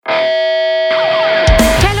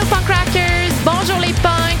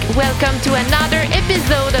to another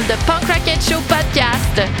episode of the Punk Rocket Show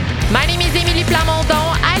podcast. My name is Émilie Plamondon.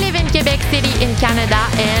 I live in Quebec City in Canada,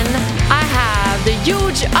 and I have the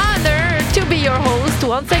huge honor to be your host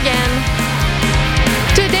once again.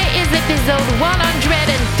 Today is episode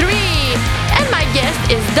 103, and my guest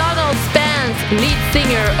is Donald Spence, lead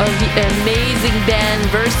singer of the amazing band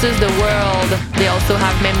Versus the World. They also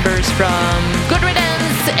have members from Good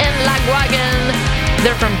Riddance and Lagwagon.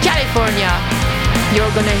 They're from California.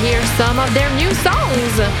 You're gonna hear some of their new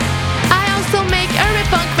songs. I also make a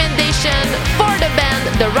recommendation for the band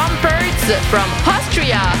The Rumperts from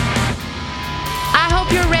Austria. I hope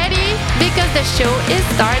you're ready because the show is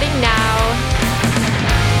starting now.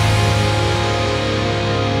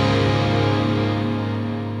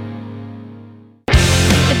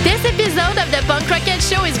 This episode of the Punk Rocket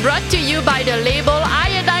Show is brought to you by the label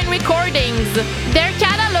Iodine Recordings. Their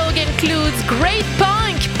catalog includes great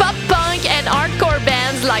punk, pop punk, and hardcore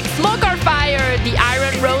bands like Smoke or Fire, The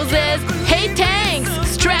Iron Roses, Hey Tanks,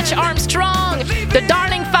 Stretch Armstrong, The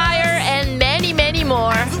Darling Fire, and many, many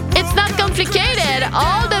more. It's not complicated.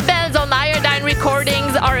 All the bands on Iodine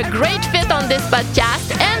Recordings are a great fit on this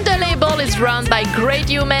podcast, and the label is run by great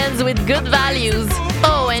humans with good values.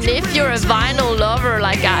 Oh, and if you're a vinyl lover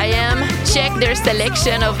like I am, check their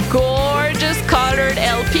selection of gorgeous colored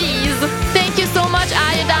LPs. Thank you so much,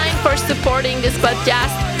 Iodine, for supporting this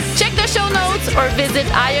podcast. Check the show notes or visit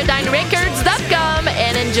iodinerecords.com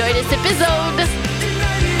and enjoy this episode.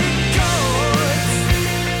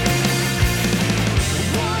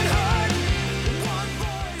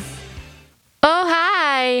 Oh,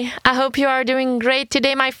 hi! I hope you are doing great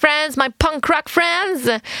today, my friends, my punk rock friends.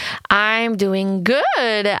 I'm doing good.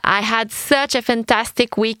 I had such a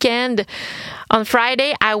fantastic weekend. On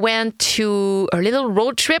Friday, I went to a little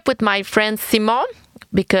road trip with my friend Simon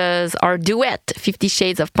because our duet, 50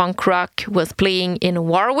 Shades of Punk Rock, was playing in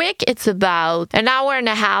Warwick. It's about an hour and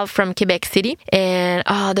a half from Quebec City. And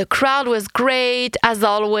the crowd was great, as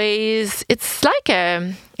always. It's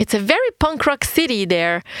a very punk rock city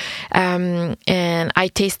there. And I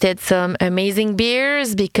tasted some amazing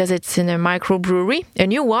beers because it's in a microbrewery, a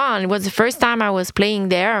new one. It was the first time I was playing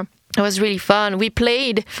there. It was really fun. We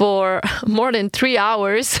played for more than 3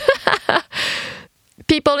 hours.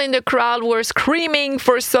 People in the crowd were screaming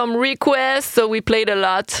for some requests, so we played a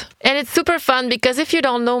lot. And it's super fun because if you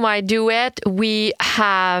don't know my duet, we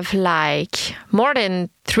have like more than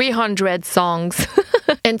 300 songs.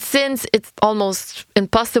 And since it's almost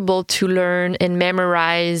impossible to learn and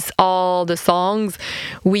memorize all the songs,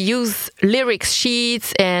 we use lyrics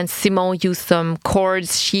sheets and Simon used some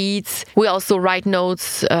chords sheets. We also write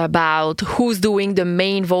notes about who's doing the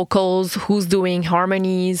main vocals, who's doing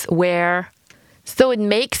harmonies, where. So it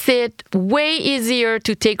makes it way easier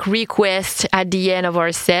to take requests at the end of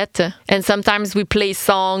our set. And sometimes we play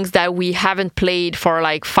songs that we haven't played for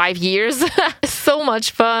like 5 years. So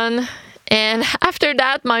much fun. And after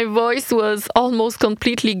that, my voice was almost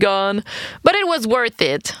completely gone. But it was worth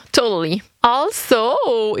it. Totally. Also,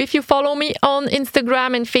 if you follow me on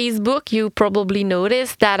Instagram and Facebook, you probably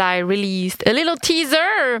noticed that I released a little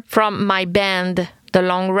teaser from my band, The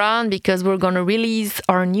Long Run, because we're going to release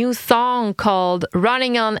our new song called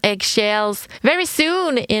Running on Eggshells very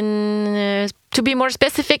soon. To be more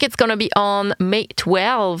specific, it's going to be on May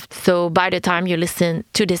 12th. So by the time you listen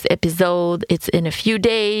to this episode, it's in a few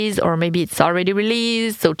days, or maybe it's already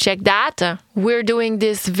released. So check that. We're doing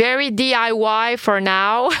this very DIY for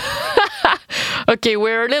now. Okay,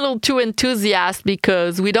 we're a little too enthusiastic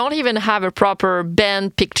because we don't even have a proper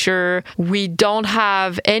band picture. We don't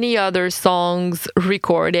have any other songs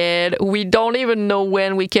recorded. We don't even know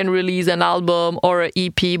when we can release an album or an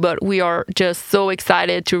EP, but we are just so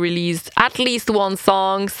excited to release at least one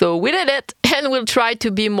song. So we did it, and we'll try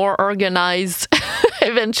to be more organized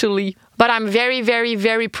eventually. But I'm very, very,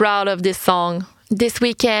 very proud of this song. This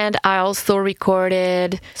weekend, I also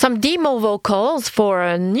recorded some demo vocals for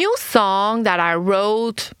a new song that I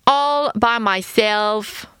wrote all by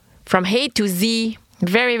myself from A to Z.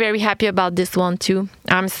 Very, very happy about this one too.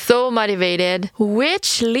 I'm so motivated,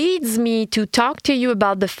 which leads me to talk to you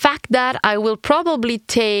about the fact that I will probably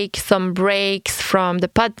take some breaks from the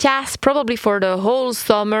podcast, probably for the whole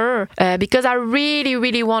summer, because I really,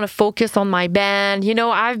 really want to focus on my band. You know,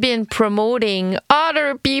 I've been promoting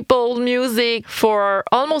other people's music for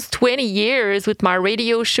almost 20 years with my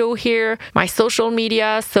radio show here, my social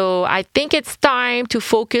media, so I think it's time to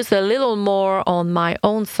focus a little more on my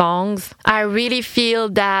own songs. I really feel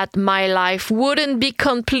that my life wouldn't be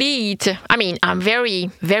complete. I mean, I'm very,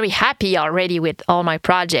 very happy already with all my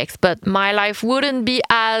projects, but my life wouldn't be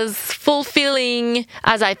as fulfilling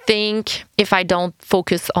as I think if I don't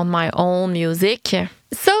focus on my own music.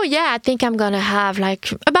 So yeah, I think I'm gonna have like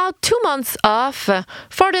about 2 months off.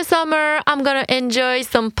 For the summer, I'm gonna enjoy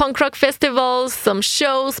some punk rock festivals, some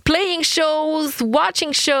shows, playing shows,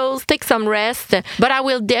 watching shows, take some rest. But I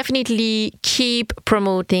will definitely keep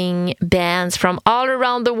promoting bands from all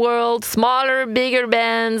around the world, smaller, bigger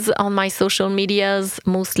bands on my social medias,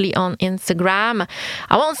 mostly on Instagram.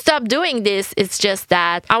 I won't stop doing this. It's just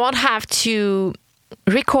that I won't have to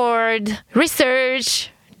record,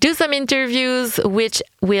 research, do some interviews, which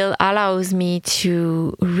will allows me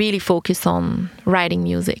to really focus on writing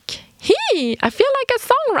music. I feel like a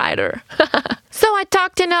songwriter. So I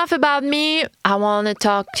talked enough about me. I want to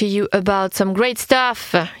talk to you about some great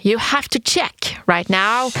stuff you have to check right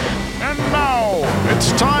now. And now,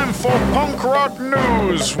 it's time for Punk Rock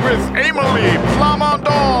News with Emily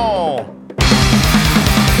Plamondon.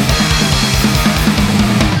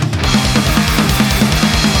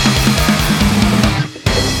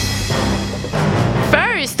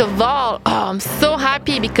 First of all, I'm so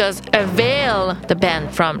happy because Avail, the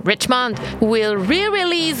band from Richmond, will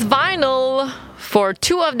re-release vinyl for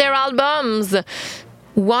 2 of their albums,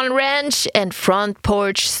 One Wrench and Front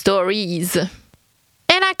Porch Stories.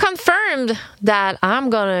 And I confirmed that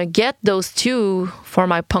I'm gonna get those 2 for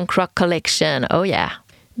my punk rock collection. Oh yeah.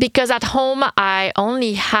 Because at home I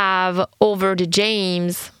only have Over the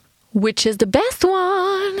James, which is the best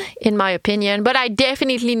one in my opinion, but I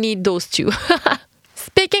definitely need those 2.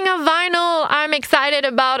 Speaking of vinyl, I'm excited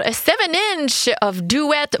about a 7-inch of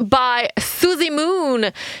Duet by Susie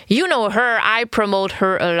Moon. You know her, I promote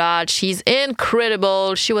her a lot. She's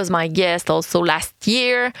incredible. She was my guest also last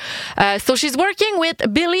year. So she's working with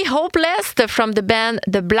Billy Hopeless from the band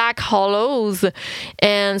The Black Hollows.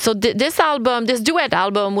 And so this duet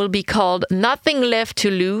album will be called Nothing Left to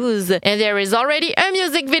Lose. And there is already a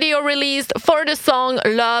music video released for the song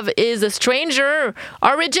Love is a Stranger,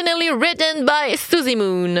 originally written by Susie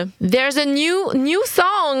Moon. There's a new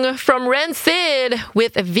song from Rancid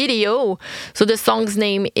with a video. So the song's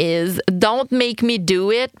name is Don't Make Me Do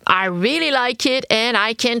It. I really like it and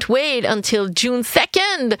I can't wait until June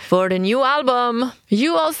 2nd for the new album.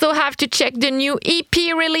 You also have to check the new EP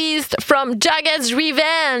released from Jagged's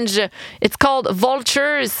Revenge. It's called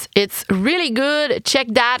Vultures. It's really good. Check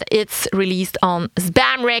that. It's released on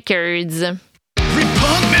Spam Records.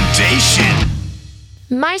 Repugmentation.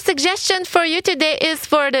 My suggestion for you today is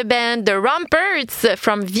for the band The Rumperts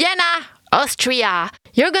from Vienna, Austria.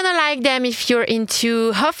 You're gonna like them if you're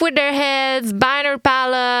into Huff With Their Heads, Binary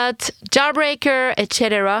Palette, Jawbreaker,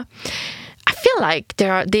 etc. I feel like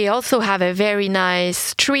they also have a very nice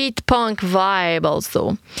street punk vibe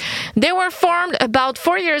also. They were formed about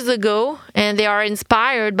 4 years ago and they are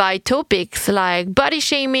inspired by topics like body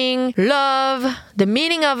shaming, love, the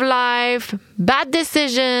meaning of life, bad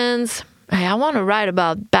decisions. I want to write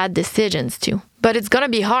about bad decisions too. But it's going to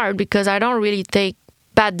be hard because I don't really take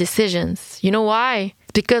bad decisions. You know why?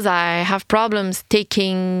 It's because I have problems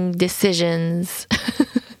taking decisions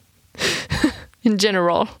in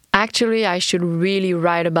general. Actually, I should really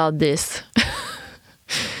write about this.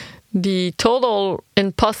 The total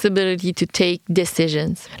impossibility to take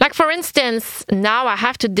decisions. Like for instance, now I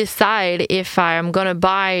have to decide if I'm gonna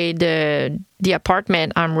buy the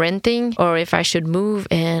apartment I'm renting or if I should move,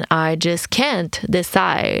 and I just can't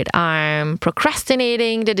decide. I'm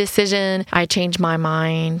procrastinating the decision. I change my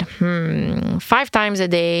mind 5 times a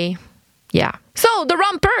day. Yeah. So, the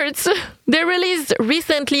Rumperts, they released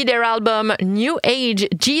recently their album New Age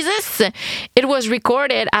Jesus. It was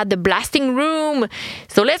recorded at the Blasting Room.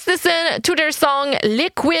 So, let's listen to their song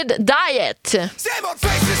Liquid Diet. Same old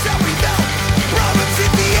faces that we know, problems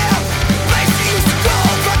in the air, place we used to go,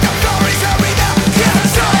 but the glories are in our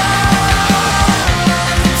cancer.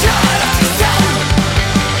 Tired of the sound.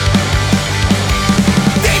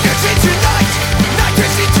 Day turns into night, night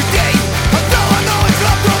turns into day. Although I know it's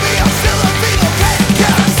love for me, I'm still a feel okay.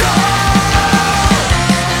 Cancer.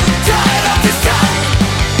 Tired of the sound.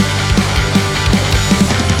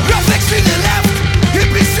 Reflex to the left,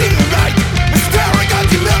 hippies to the right. Staring at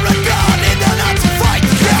the mirror, gone in the night to fight.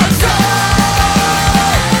 Cancer.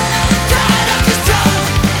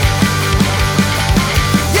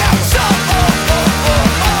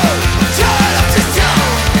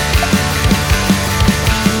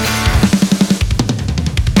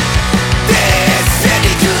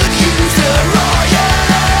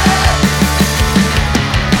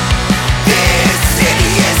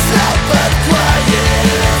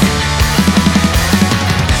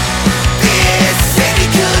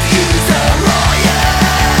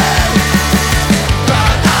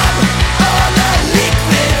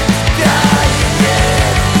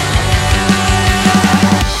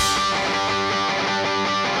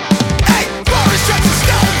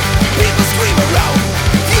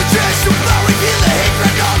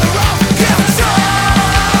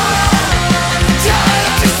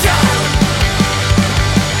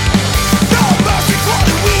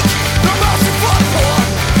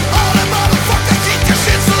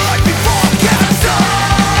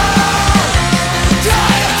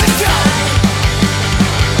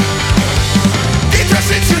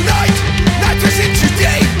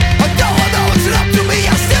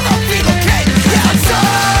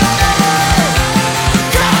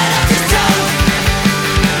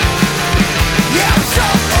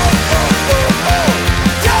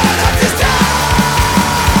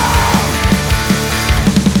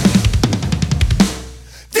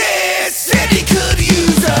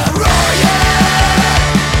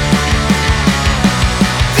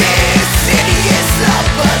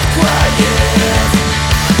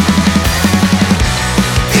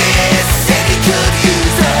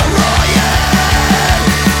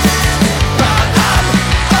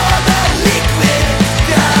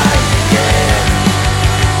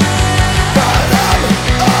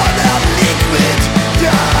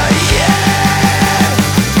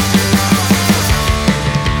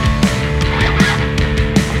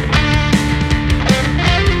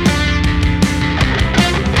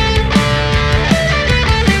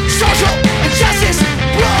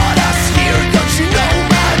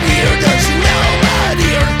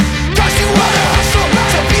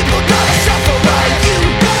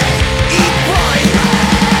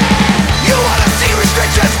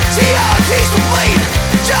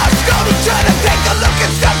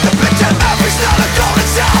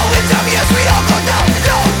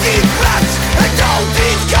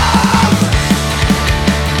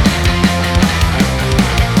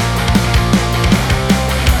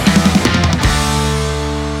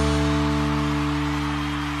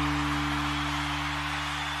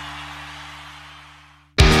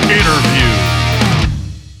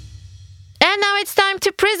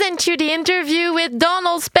 into the interview with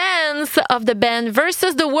Donald Spence of the band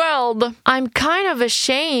Versus the World. I'm kind of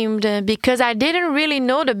ashamed because I didn't really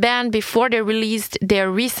know the band before they released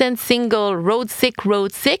their recent single Road Sick,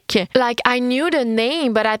 Road Sick. Like, I knew the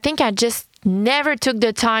name, but I think I just never took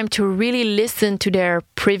the time to really listen to their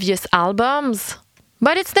previous albums.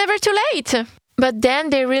 But it's never too late. But then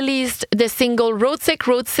they released the single Road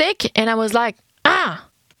Sick, and I was like,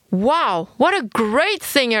 wow, what a great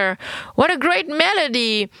singer, what a great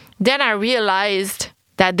melody. Then I realized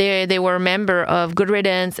that they were a member of Good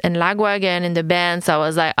Riddance and Lagwagon in the band, so I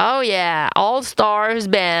was like, oh yeah, all-stars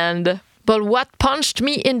band. But what punched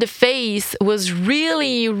me in the face was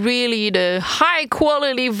really, really the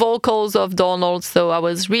high-quality vocals of Donald. So I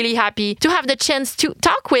was really happy to have the chance to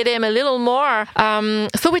talk with him a little more.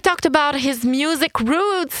 So we talked about his music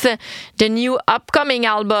roots, the new upcoming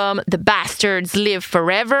album, The Bastards Live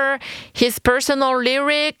Forever, his personal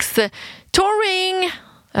lyrics, touring.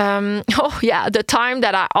 The time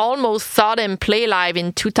that I almost saw them play live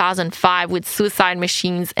in 2005 with Suicide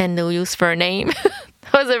Machines and No Use for a Name.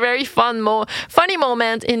 It was a very funny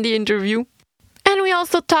moment in the interview. And we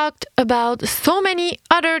also talked about so many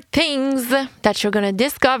other things that you're gonna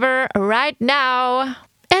discover right now.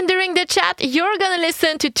 And during the chat, you're gonna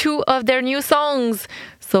listen to 2 of their new songs.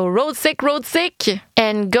 So Road Sick,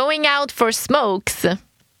 and Going Out for Smokes.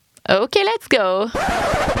 Okay, let's go.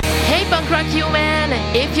 Hey punk rock human,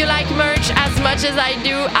 if you like merch as much as I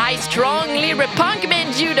do, I strongly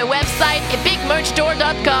recommend you the website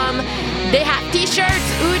epicmerchstore.com. They have t-shirts,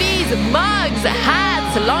 hoodies, mugs,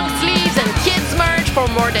 hats, long sleeves, and kids merch for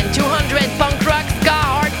more than 200 punk rock, ska,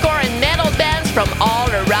 hardcore, and metal bands from all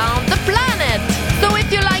around the planet. So if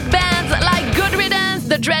you like bands like Good Riddance,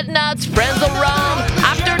 The Dreadnoughts, Friends of Rom,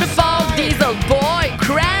 After the Fall, Diesel Boy,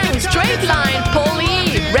 Krang, Straight Line,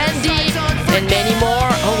 Polly, Randy, and many more.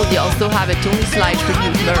 Oh, they also have a Tony Slide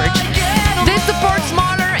tribute merch. They support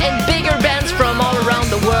smaller and bigger bands from all around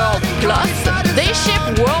the world. Plus, they ship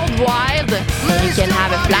worldwide, and you can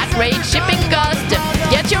have a flat rate shipping cost.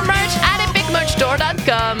 Get your merch at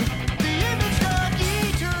epicmerchstore.com.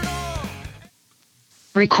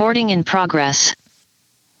 Recording in progress.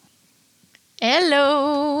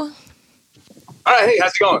 Hello. All right, hey,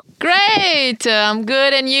 how's it going? Great. I'm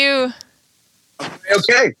good, and you?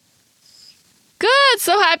 Okay. Good.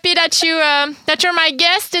 So happy that you're my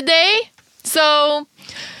guest today. So,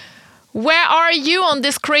 where are you on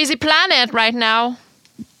this crazy planet right now?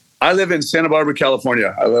 I live in Santa Barbara,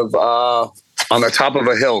 California. I live on the top of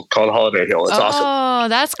a hill called Holiday Hill. It's awesome. Oh,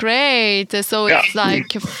 that's great. So it's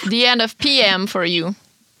like the end of PM for you,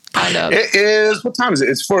 kind of. It is, what time is it?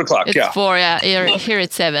 It's 4 o'clock, It's 4, yeah. Here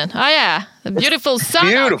it's 7. Oh, yeah. The beautiful sun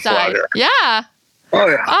beautiful outside. out here. Yeah. Oh,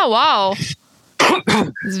 yeah. Oh, wow.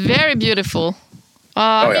 It's very beautiful.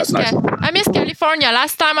 It's nice. I miss California.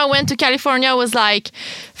 Last time I went to California was like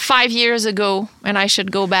 5 years ago, and I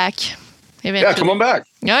should go back eventually. Yeah, come on back.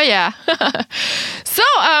 Oh, yeah. So,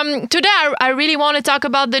 today I really want to talk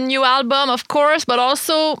about the new album, of course, but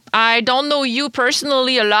also I don't know you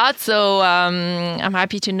personally a lot, so I'm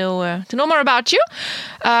happy to know more about you.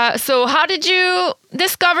 So, how did you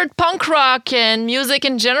discover punk rock and music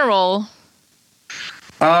in general?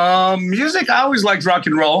 Music, I always liked rock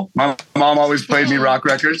and roll. My mom always played me rock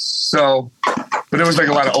records, but it was like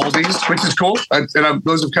a lot of oldies, which is cool.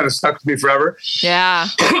 Those have kind of stuck with me forever. Yeah.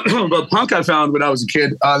 But punk I found when I was a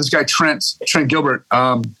kid, this guy Trent Gilbert,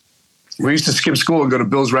 we used to skip school and go to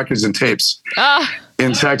Bill's Records and Tapes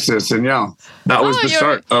in Texas. And that was the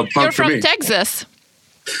start of punk for me. You're from Texas?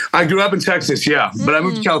 I grew up in Texas, yeah. But I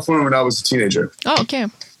moved to California when I was a teenager. Oh, okay.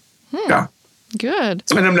 Yeah. Good.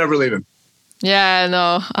 And I'm never leaving. Yeah,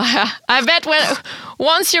 no. I bet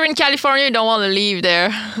once you're in California, you don't want to leave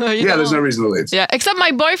there. There's no reason to leave. Yeah, except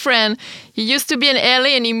my boyfriend. He used to be in LA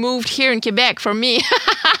and he moved here in Quebec for me.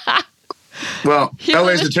 Well, LA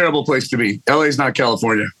is a terrible place to be. LA is not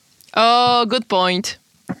California. Oh, good point.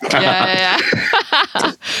 Yeah.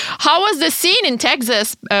 How was the scene in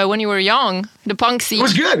Texas when you were young? The punk scene? It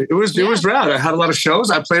was good. It was rad. I had a lot of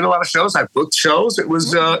shows. I played a lot of shows. I booked shows. It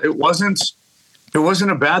was it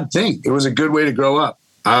wasn't a bad thing. It was a good way to grow up.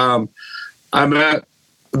 I met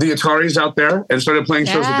the Ataris out there and started playing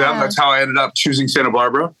shows with them. That's how I ended up choosing Santa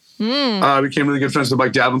Barbara. I became really good friends with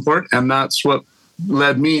Mike Davenport, and that's what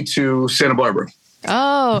led me to Santa Barbara.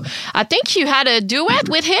 Oh, I think you had a duet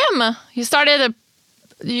with him. You started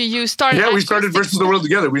you started. Yeah, we started Versus the World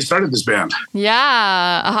together. We started this band.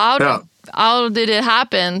 Yeah. How did it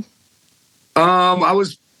happen? I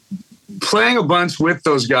was playing a bunch with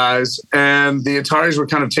those guys, and the Ataris were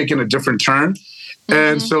kind of taking a different turn.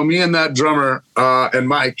 And so me and that drummer and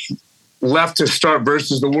Mike left to start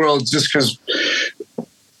Versus the World just because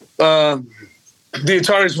the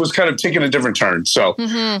Ataris was kind of taking a different turn. So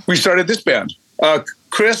we started this band.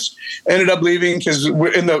 Chris ended up leaving because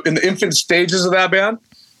we're in the infant stages of that band.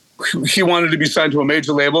 He wanted to be signed to a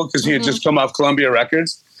major label because he had just come off Columbia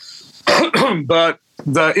Records. But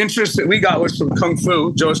the interest that we got was from Kung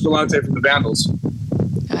Fu, Joe Escalante from the Vandals.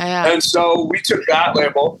 And so we took that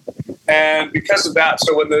label. And because of that,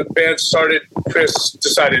 so when the band started, Chris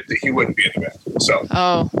decided that he wouldn't be in the band. So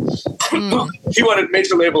he wanted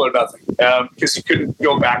major label or nothing because he couldn't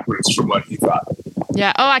go backwards from what he thought.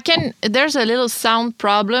 Yeah. Oh, there's a little sound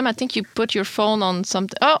problem. I think you put your phone on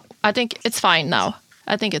something. Oh, I think it's fine now.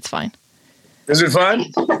 I think it's fine. Is it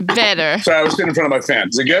fine? Better. Sorry, I was sitting in front of my fan.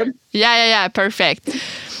 Is it good? Yeah. Perfect.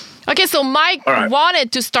 Okay, so Mike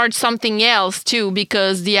wanted to start something else too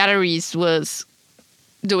because the Ataris was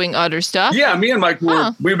doing other stuff. Yeah, me and Mike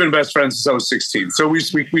we've been best friends since I was 16. So we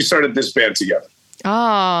started this band together.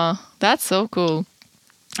 Oh, that's so cool.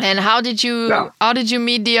 And how did you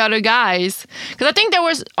meet the other guys? Because I think there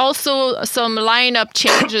was also some lineup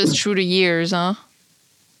changes through the years, huh?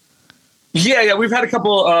 Yeah, we've had a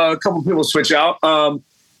couple people switch out.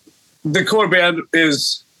 The core band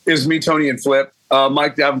is me, Tony, and Flip.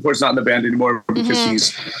 Mike Davenport's not in the band anymore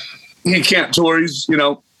because he can't tour.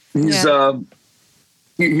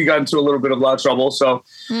 He got into a little bit of a lot of trouble. So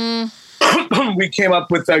we came up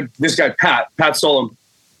with this guy, Pat Solom.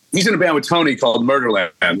 He's in a band with Tony called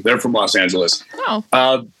Murderland. They're from Los Angeles.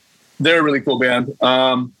 Oh. They're a really cool band.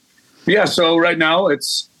 So right now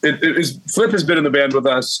Flip has been in the band with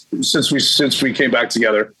us since we came back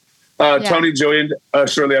together. Tony joined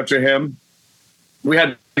shortly after him. We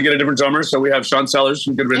had to get a different drummer, so we have Sean Sellers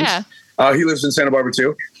from Good Riddance. Yeah. He lives in Santa Barbara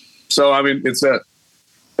too. So I mean, that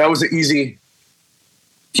was an easy.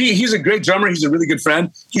 He's a great drummer. He's a really good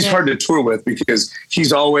friend. He's hard to tour with because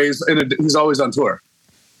he's always on tour.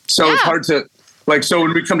 So it's hard to So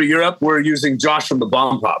when we come to Europe, we're using Josh from the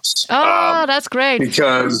Bomb Pops. Oh, that's great.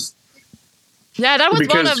 Because that was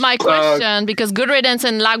one of my questions because Good Riddance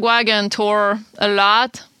and Lagwagon tour a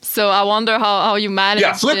lot. So I wonder how you manage.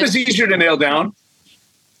 Yeah, Flip is easier to nail down.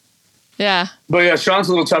 Yeah. But Sean's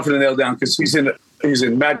a little tougher to nail down because he's in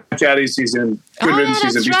Mad Caddies, he's in Good Riddance,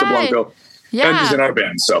 he's in Vista Blanco. Yeah. And he's in our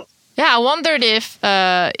band, so. Yeah, I wondered if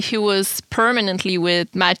he was permanently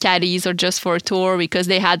with Mad Caddies or just for a tour because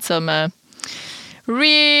they had some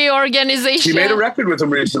reorganization. He made a record with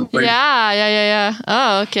them recently. Yeah.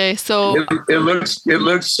 Oh, okay. So it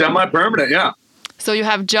looks semi-permanent, yeah. So you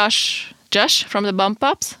have Josh from the Bump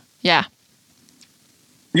Ups? Yeah.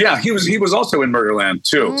 Yeah, he was also in Murderland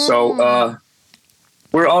too. So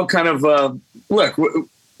we're all kind of look.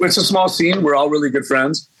 It's a small scene. We're all really good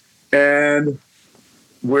friends, and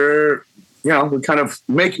we kind of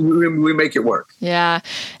make it work. Yeah.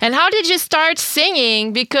 And how did you start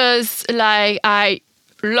singing? Because I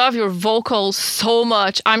love your vocals so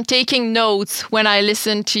much. I'm taking notes when I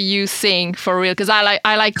listen to you sing, for real, because I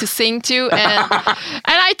like to sing too. And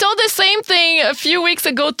I told the same thing a few weeks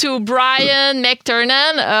ago to Brian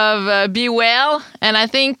McTurnan of Be Well, and I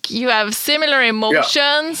think you have similar emotions.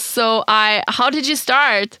 Yeah. So how did you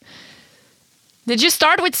start? Did you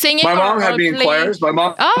start with singing? My mom had me in choirs. My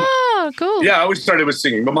mom. Oh, cool. Yeah, I always started with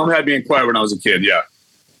singing. My mom had me in choir when I was a kid. Yeah.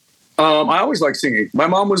 I always liked singing. My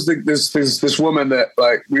mom was this woman that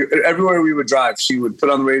everywhere we would drive, she would put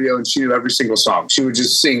on the radio and she knew every single song. She would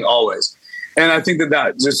just sing always. And I think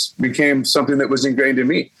that just became something that was ingrained in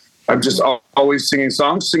me. I'm just always singing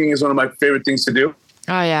songs. Singing is one of my favorite things to do.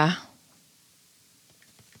 Oh, yeah.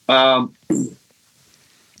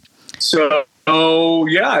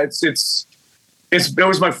 It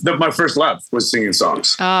was my first love was singing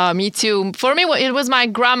songs. Me too. For me, it was my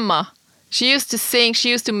grandma. She used to sing. She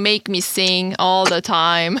used to make me sing all the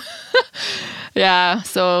time. Yeah,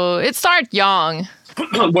 so it started young.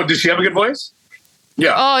 What, did she have a good voice?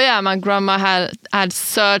 Yeah. Oh, yeah, my grandma had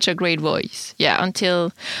such a great voice. Yeah,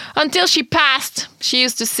 until she passed, she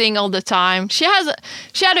used to sing all the time. She had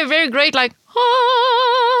a very great, how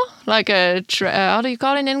do you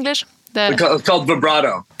call it in English? It's called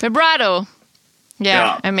vibrato. Vibrato.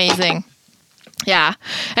 Yeah, amazing. Yeah.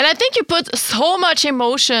 And I think you put so much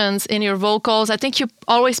emotions in your vocals. I think you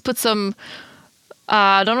always put some,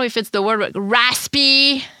 I don't know if it's the word, but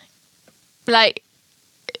raspy,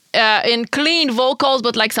 in clean vocals,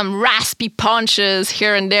 but some raspy punches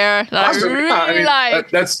here and there. That's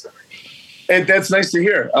nice to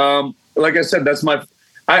hear. Like I said,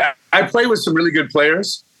 I play with some really good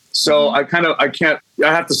players. So I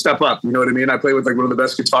have to step up. You know what I mean? I play with one of the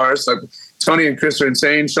best guitarists. Tony and Chris are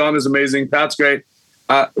insane. Sean is amazing. Pat's great.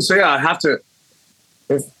 I have to.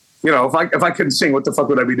 if I couldn't sing, what the fuck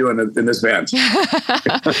would I be doing in this band?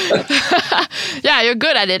 Yeah, you're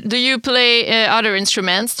good at it. Do you play other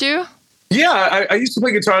instruments too? Yeah, I used to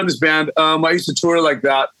play guitar in this band. I used to tour like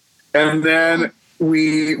that, and then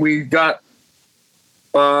we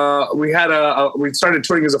started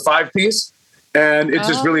touring as a 5-piece, and it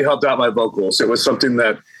just really helped out my vocals. It was something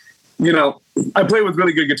that, I play with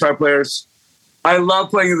really good guitar players. I love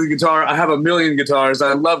playing the guitar. I have a million guitars.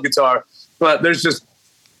 I love guitar, but these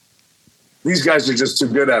guys are just too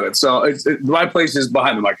good at it. So my place is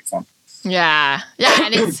behind the microphone. Yeah,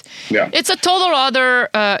 and it's a total other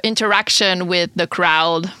interaction with the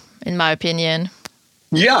crowd, in my opinion.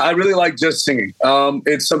 Yeah, I really like just singing.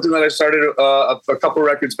 It's something that I started a couple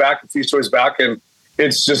records back, a few tours back, and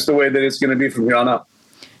it's just the way that it's going to be from here on out.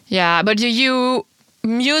 Yeah, but do you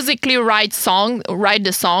musically write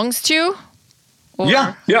the songs too? Or?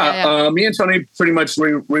 Yeah. Me and Tony pretty much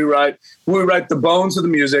rewrite the bones of the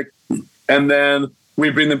music, and then we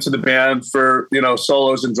bring them to the band for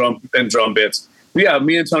solos and drum bits. But yeah,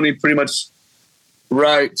 me and Tony pretty much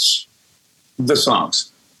write the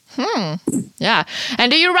songs. Yeah.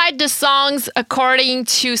 And do you write the songs according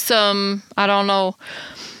to some, I don't know,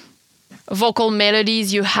 vocal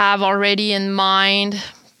melodies you have already in mind?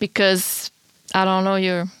 Because I don't know,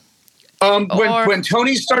 when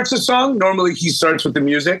Tony starts a song, normally he starts with the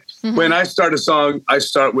music. Mm-hmm. When I start a song, I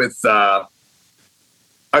start with the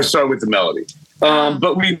melody.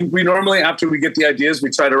 But we normally, after we get the ideas, we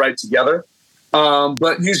try to write together.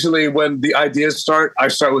 But usually when the ideas start, I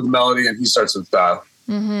start with the melody and he starts with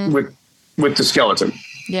with the skeleton.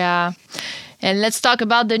 Yeah. And let's talk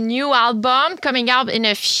about the new album coming out in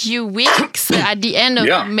a few weeks at the end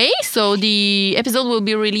of May. So the episode will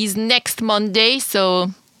be released next Monday.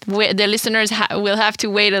 So the listeners will have to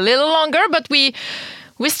wait a little longer, but we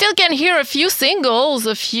still can hear a few singles,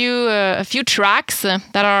 a few tracks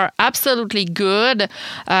that are absolutely good.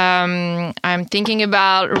 I'm thinking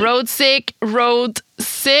about Road Sick, and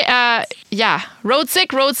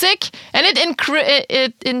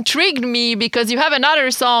it intrigued me because you have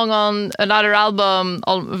another song on another album,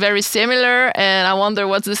 all very similar, and I wonder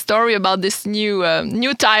what's the story about this new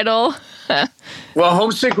title. Well,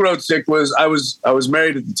 Homesick, Road Sick I was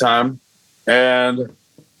married at the time, and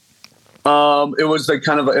it was like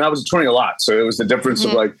and I was touring a lot, so it was the difference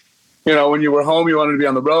of like, when you were home, you wanted to be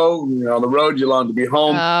on the road. When you're on the road, you wanted to be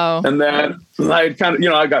home. Oh. And then I had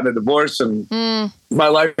I got a divorce, and my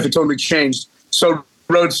life had totally changed. So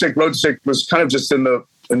Road Sick was kind of just in the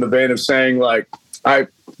vein of saying like,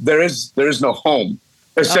 there is no home,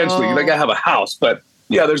 essentially. Like I have a house, but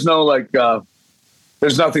yeah, there's no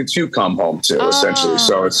there's nothing to come home to, essentially.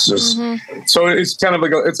 So it's just so it's kind of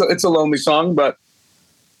like it's a lonely song, but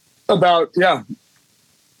about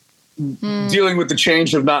dealing with the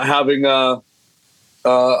change of not having a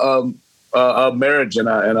marriage and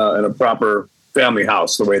a proper family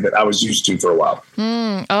house the way that I was used to for a while.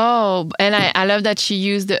 Oh, and I love that she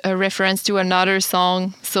used a reference to another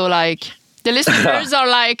song. So like the listeners are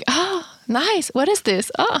like, oh, nice. What is this?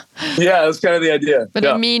 Oh, yeah, that's kind of the idea. But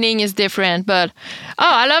the meaning is different. But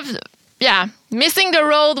I love. Yeah, missing the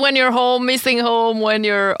road when you're home, missing home when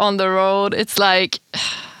you're on the road. It's like.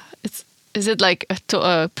 Is it like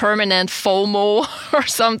a permanent FOMO or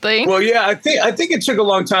something? Well, yeah, I think it took a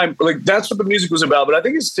long time. Like that's what the music was about. But I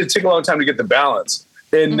think it took a long time to get the balance.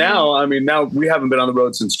 And now we haven't been on the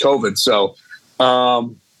road since COVID. So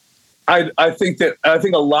I think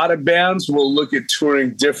a lot of bands will look at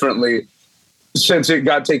touring differently since it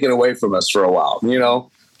got taken away from us for a while.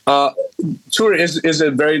 Tour is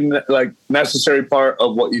a very necessary part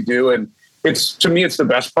of what you do, and to me it's the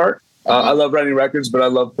best part. I love writing records, but I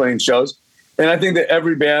love playing shows. And I think that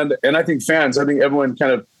every band, and I think fans, I think everyone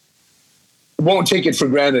kind of won't take it for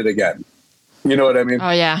granted again. You know what I mean?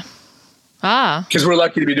 Oh, yeah. Because we're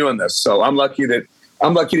lucky to be doing this. So I'm lucky to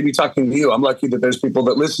be talking to you. I'm lucky that there's people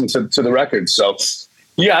that listen to the records. So,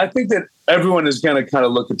 yeah, I think that everyone is going to kind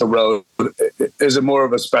of look at the road as a more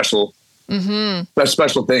of a special thing,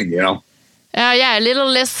 Yeah, a little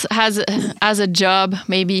less as a job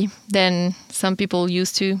maybe than some people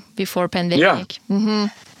used to before pandemic.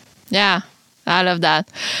 Yeah, I love that.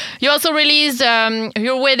 You also released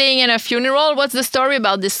Your Wedding and a Funeral. What's the story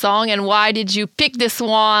about this song, and why did you pick this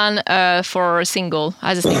one for a single?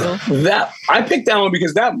 I picked that one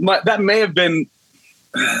because that may have been.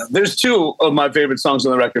 There's two of my favorite songs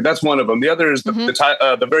on the record. That's one of them. The other is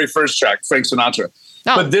the very first track, Frank Sinatra.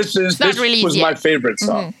 Oh, but this was my favorite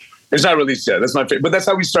song. It's not released yet. That's my favorite. But that's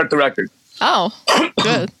how we start the record. Oh,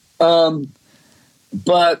 good.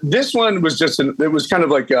 But this one was it was kind of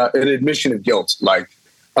like an admission of guilt. Like,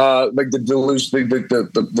 like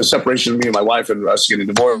the separation of me and my wife and us getting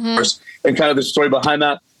divorced, and kind of the story behind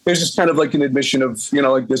that. There's just kind of like an admission of,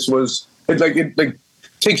 like this was like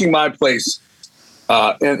taking my place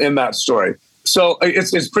in that story. So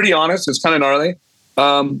it's pretty honest. It's kind of gnarly.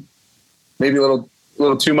 Maybe a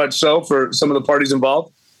little too much so for some of the parties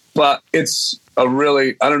involved, but it's a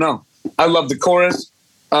really, I don't know. I love the chorus.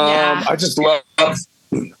 I just love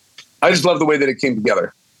the way that it came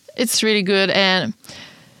together. It's really good. And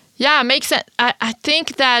yeah, it makes sense. I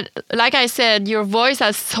think that, like I said, your voice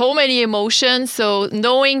has so many emotions. So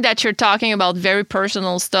knowing that you're talking about very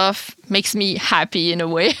personal stuff makes me happy in a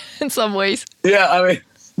way, in some ways. Yeah, I mean,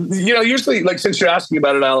 usually, like, since you're asking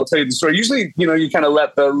about it, I'll tell you the story. Usually, you kind of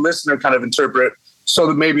let the listener kind of interpret so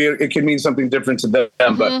that maybe it can mean something different to them.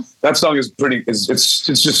 But that song is it's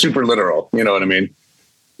just super literal. You know what I mean?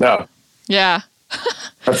 No. Yeah.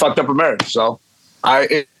 I fucked up a marriage, so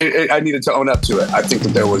I needed to own up to it. I think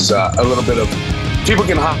that there was a little bit of, people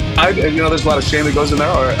can hide, and there's a lot of shame that goes in there,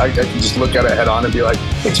 or I can just look at it head on and be like,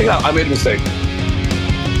 hey, check it out, I made a mistake.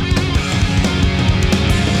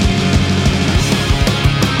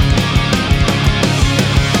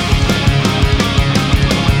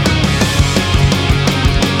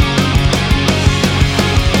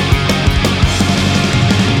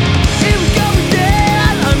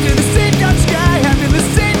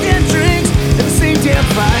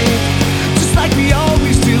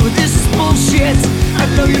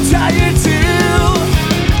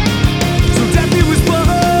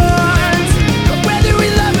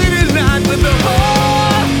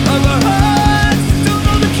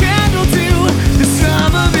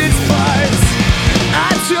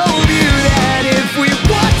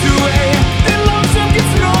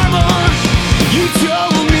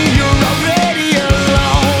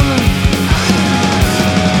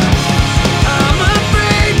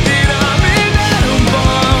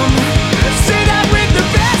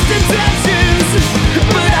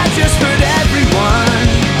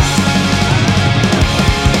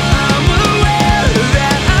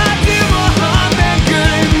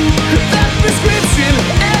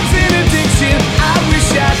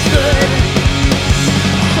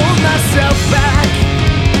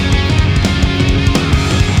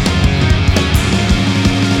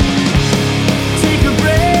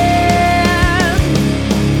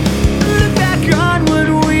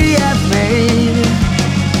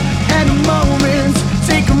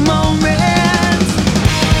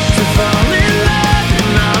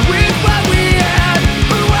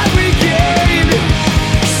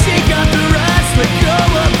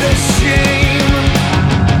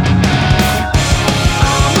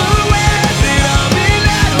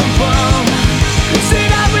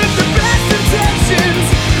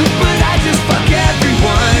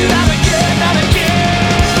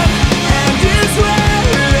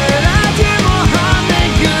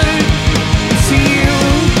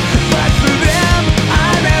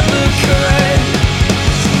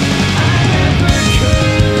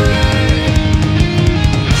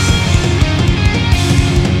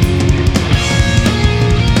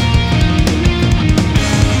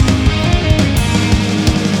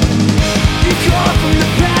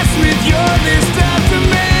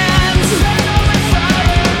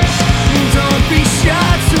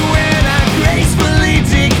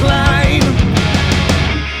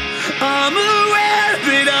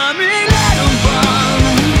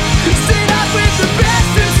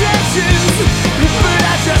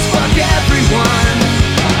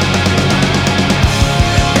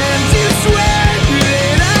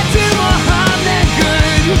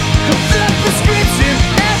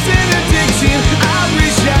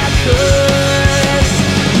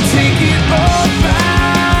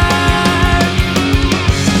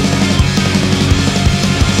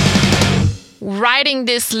 Writing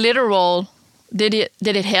this literal, did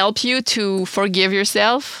it help you to forgive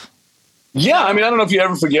yourself? Yeah, I mean, I don't know if you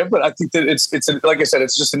ever forgive, but I think that it's like I said,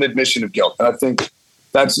 it's just an admission of guilt, and I think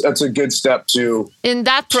that's a good step to. In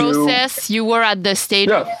that process, you were at the stage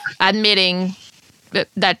of admitting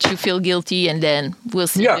that you feel guilty, and then we'll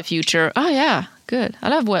see in the future. Oh yeah, good. I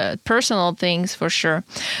love personal things for sure.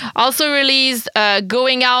 Also released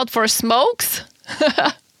 "Going Out for Smokes."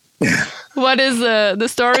 What is the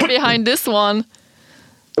story behind this one?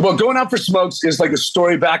 Well, Going Out for Smokes is like a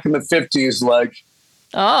story back in the 50s, like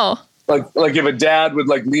if a dad would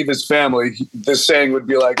like leave his family, this saying would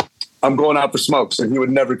be like, I'm going out for smokes, and he would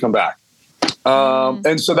never come back.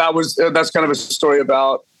 And so that's kind of a story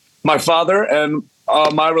about my father and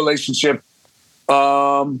my relationship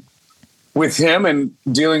with him, and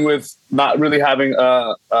dealing with not really having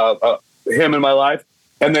him in my life,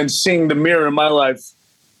 and then seeing the mirror in my life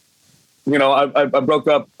I broke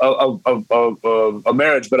up a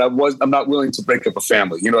marriage, but I'm not willing to break up a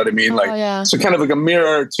family. You know what I mean? So kind of like a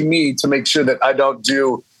mirror to me to make sure that I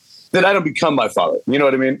don't become my father. You know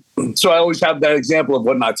what I mean? So I always have that example of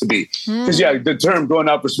what not to be. Because the term going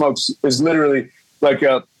out for smokes is literally like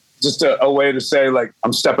just a way to say like,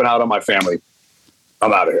 I'm stepping out on my family.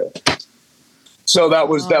 I'm out of here. So that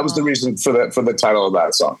was the reason for the title of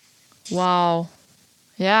that song. Wow.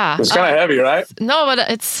 Yeah. It's kind of heavy, right? No,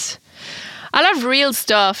 but I love real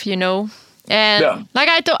stuff, And like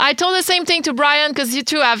I told the same thing to Brian, because you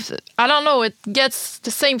two have, I don't know, it gets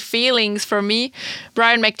the same feelings for me,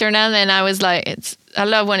 Brian McTernan, and I was like, I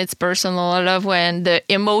love when it's personal. I love when the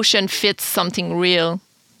emotion fits something real.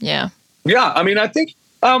 Yeah. Yeah, I mean, I think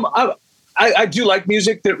I do like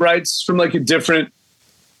music that writes from like a different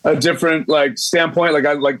like standpoint.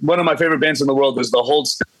 Like one of my favorite bands in the world is the Hold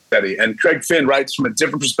Steady, and Craig Finn writes from a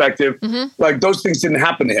different perspective. Like those things didn't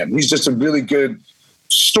happen to him. He's just a really good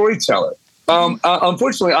storyteller.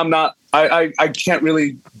 Unfortunately, I'm not. I can't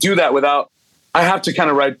really do that without. I have to kind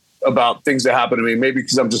of write about things that happen to me. Maybe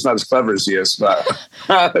because I'm just not as clever as he is. But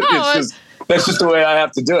that's just the way I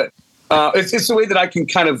have to do it. It's the way that I can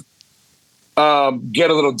kind of get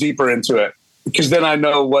a little deeper into it, because then I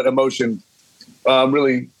know what emotion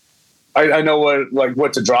really. I know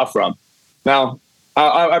what to draw from. Now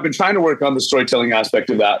I've been trying to work on the storytelling aspect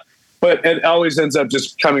of that, but it always ends up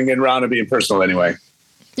just coming in around and being personal anyway.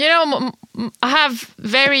 I have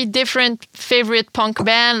very different favorite punk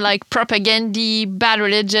band, like Propaganda, Bad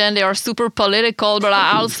Religion. They are super political, but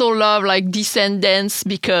I also love like Descendants,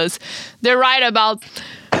 because they write about,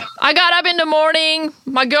 I got up in the morning,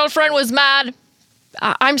 my girlfriend was mad,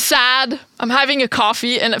 I'm sad, I'm having a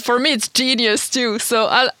coffee, and for me it's genius too. So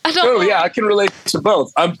I don't know. Yeah, I can relate to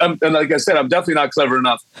both. I'm and like I said, I'm definitely not clever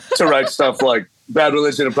enough to write stuff like Bad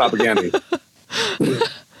Religion and Propaganda.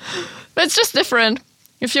 But it's just different.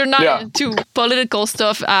 If you're not into political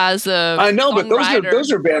stuff as a I know, but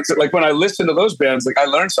those are bands that, like, when I listen to those bands, like, I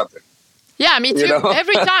learn something. Yeah, me too.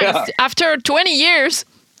 Every time. After 20 years,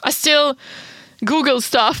 I still Google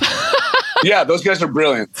stuff. Yeah, those guys are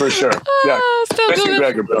brilliant, for sure. Yeah, especially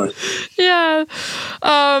Greg are brilliant. Yeah.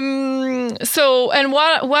 So, and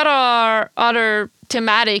what are other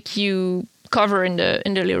thematic you cover in the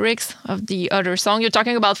lyrics of the other song? You're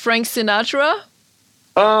talking about Frank Sinatra?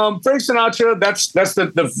 Frank Sinatra, that's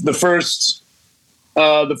the first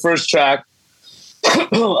track.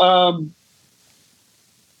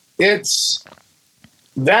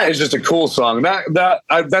 That is just a cool song.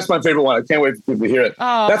 That's my favorite one. I can't wait for people to hear it.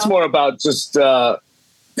 Aww. That's more about just kind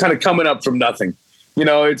of coming up from nothing.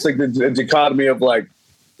 It's like the dichotomy of like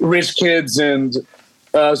rich kids, and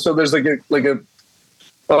so there's like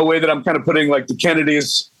a way that I'm kind of putting like the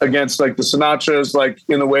Kennedys against like the Sinatras, like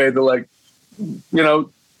in a way that like,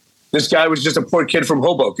 this guy was just a poor kid from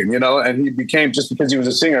Hoboken, and he became, just because he was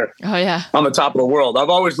a singer, on the top of the world. I've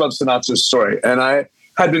always loved Sinatra's story, and I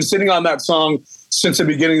had been sitting on that song since the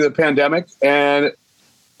beginning of the pandemic, and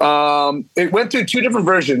it went through two different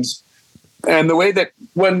versions. And the way that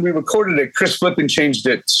when we recorded it, Chris Flippin changed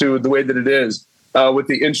it to the way that it is, with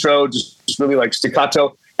the intro just really like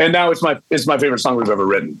staccato. And now it's my favorite song we've ever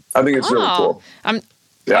written. I think it's really cool. I'm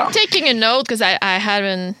taking a note because I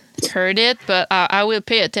haven't heard it, but I will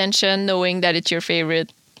pay attention knowing that it's your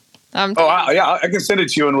favorite. I can send it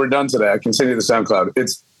to you when we're done today. I can send you the SoundCloud.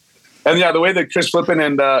 The way that Chris Flippin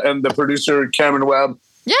and the producer Cameron Webb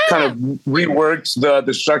kind of reworked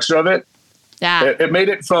the structure of it. Yeah, it made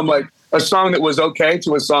it from like a song that was okay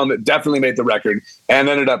to a song that definitely made the record and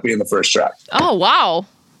ended up being the first track. Oh wow,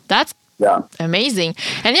 that's amazing.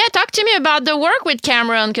 And talk to me about the work with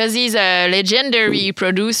Cameron, because he's a legendary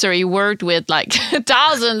producer. He worked with like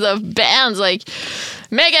thousands of bands, like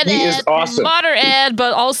Megadeth, awesome. Motorhead,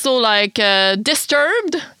 but also like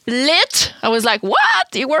Disturbed, Lit. I was like, what?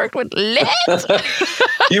 He worked with Lit?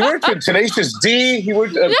 He worked with Tenacious D. He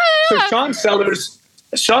worked. So Sean Sellers.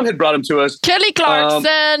 Sean had brought him to us. Kelly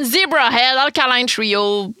Clarkson, Zebrahead, Alkaline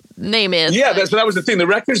Trio. Name it. Yeah, that was the thing. The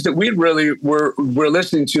records that we really were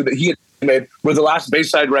listening to that he had made were the last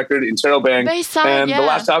Bayside record, Interrobang, and the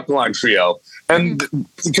last Alkaline Trio. And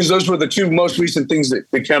because those were the two most recent things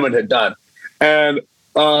that Cameron had done. And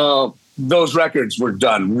those records were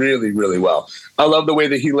done really, really well. I love the way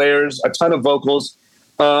that he layers a ton of vocals.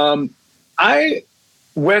 I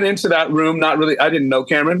went into that room, I didn't know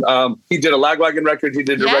Cameron. He did a Lagwagon record. He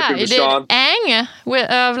did a record with Sean. Ang with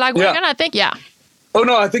Lagwagon, I think, Oh,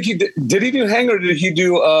 no, I think he did. Did he do Hang, or did he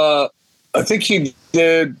do, I think he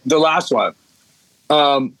did the last one.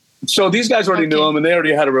 So these guys already knew him, and they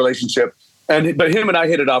already had a relationship. But him and I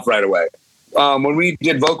hit it off right away. When we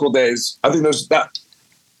did Vocal Days, I think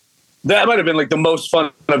that might have been like the most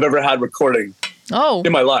fun I've ever had recording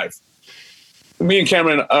in my life. Me and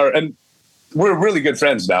Cameron and we're really good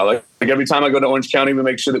friends now. Like every time I go to Orange County, we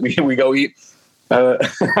make sure that we go eat.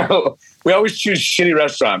 We always choose shitty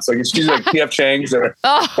restaurants. Like it's usually like P.F. Chang's or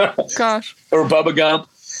gosh, or Bubba Gump,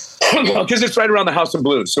 because it's right around the House of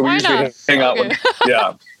Blues. So we usually hang out with.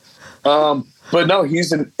 Yeah. But no, he's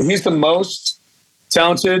the most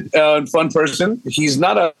talented and fun person. He's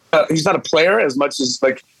not a player as much as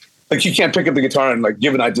like you can't pick up the guitar and like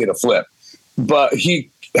give an idea to flip, but he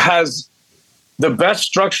has the best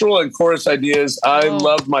structural and chorus ideas. I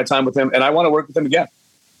loved my time with him, and I want to work with him again.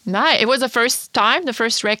 Nice. It was the first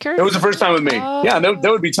record? It was the first time with me. Yeah,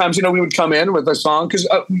 there would be times, we would come in with a song, because,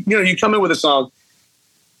 you come in with a song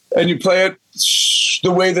and you play it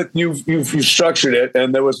the way that you've structured it.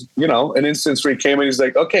 And there was, an instance where he came in, he's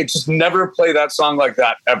like, okay, just never play that song like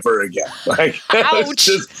that ever again. Like, ouch.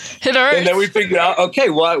 It hurts. And then we figured out, okay,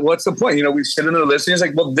 what's the point? We sit in there listening. He's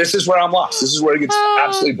like, well, this is where I'm lost. This is where it gets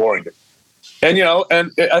absolutely boring. And,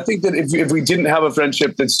 and I think that if we didn't have a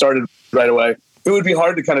friendship that started right away, it would be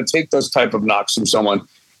hard to kind of take those type of knocks from someone.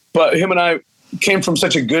 But him and I came from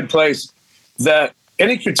such a good place that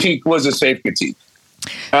any critique was a safe critique.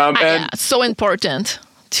 And so important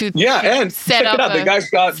to and set check up it out.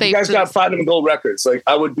 The guy's got platinum gold records. Like,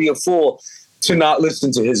 I would be a fool to not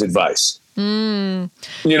listen to his advice. Yeah.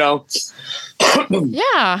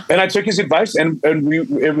 And I took his advice, and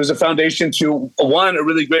it was a foundation to, one, a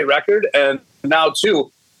really great record, and now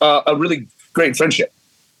two, a really great friendship.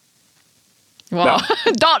 Well,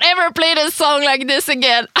 no. Don't ever play this song like this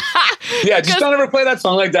again. Just don't ever play that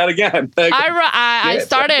song like that again. Like, I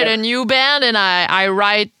started a new band, and I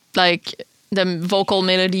write like the vocal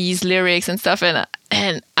melodies, lyrics, and stuff, and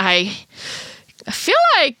I feel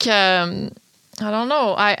like I don't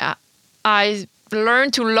know. I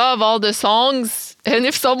learned to love all the songs, and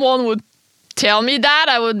if someone would tell me that,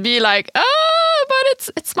 I would be like,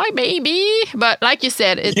 but it's my baby. But like you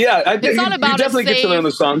said, it's not about you definitely get to learn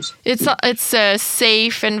the songs. It's a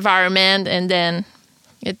safe environment, and then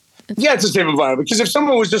it's a safe environment, because if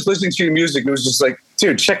someone was just listening to your music, it was just like,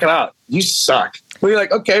 dude, check it out, you suck. Well, you're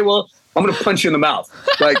like, okay, well, I'm gonna punch you in the mouth.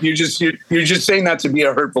 Like, you're just saying that to be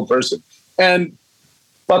a hurtful person, and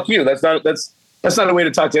fuck you. That's not a way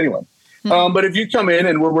to talk to anyone. Mm-hmm. But if you come in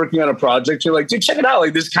and we're working on a project, you're like, dude, check it out.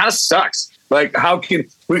 Like, this kind of sucks. Like,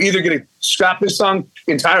 we're either going to scrap this song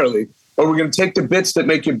entirely, or we're going to take the bits that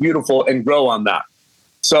make it beautiful and grow on that.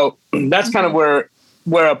 So that's kind of where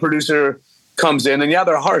a producer comes in. And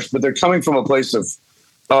they're harsh, but they're coming from a place of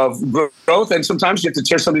growth. And sometimes you have to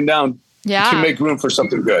tear something down to make room for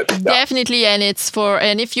something good. Definitely. And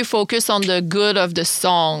if you focus on the good of the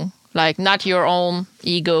song, like not your own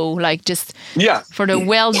ego, like just for the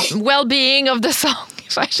well-being of the song,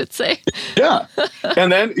 if I should say. Yeah. And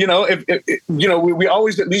then, we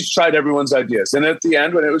always at least tried everyone's ideas. And at the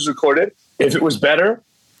end, when it was recorded, if it was better,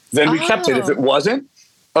 then we kept it. If it wasn't,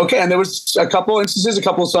 okay. And there was a couple instances, a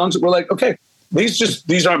couple of songs that were like, okay,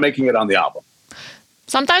 these aren't making it on the album.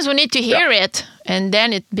 Sometimes we need to hear it, and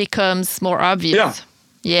then it becomes more obvious.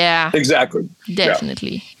 Yeah. Exactly.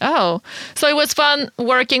 Definitely. Yeah. Oh, so it was fun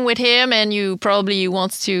working with him, and you probably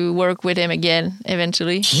want to work with him again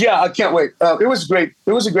eventually. Yeah, I can't wait. It was great.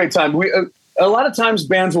 It was a great time. A lot of times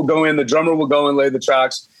bands will go in, the drummer will go and lay the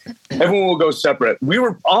tracks. Everyone will go separate. We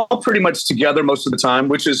were all pretty much together most of the time,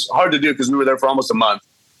 which is hard to do because we were there for almost a month.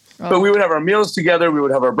 Oh. But we would have our meals together. We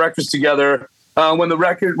would have our breakfast together. When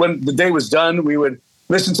the day was done, we would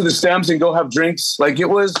listen to the stems and go have drinks. Like,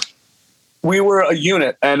 we were a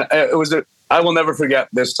unit, and I will never forget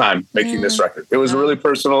this time making this record. It was really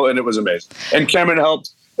personal, and it was amazing. And Cameron helped.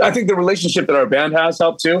 I think the relationship that our band has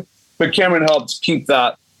helped too, but Cameron helped keep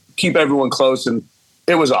everyone close, and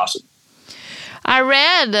it was awesome. I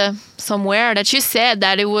read somewhere that you said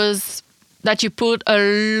that that you put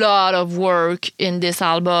a lot of work in this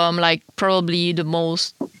album, like probably the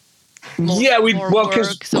most.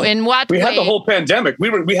 So in what we way? had the whole pandemic.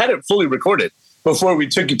 We had it fully recorded before we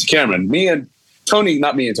took it to Cameron. Tony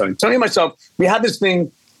and myself, we had this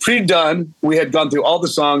thing pre-done. We had gone through all the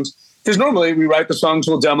songs, because normally we write the songs,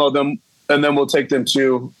 we'll demo them, and then we'll take them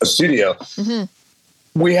to a studio.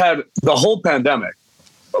 Mm-hmm. We had the whole pandemic.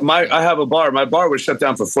 I have a bar. My bar was shut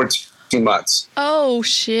down for 14 months. Oh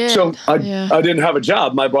shit! So I didn't have a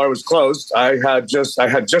job. My bar was closed. I had just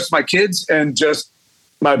my kids and just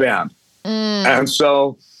my band, and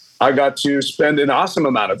so I got to spend an awesome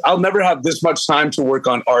amount of. I'll never have this much time to work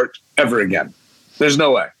on art ever again. There's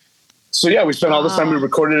no way. So we spent all this time. We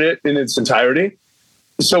recorded it in its entirety.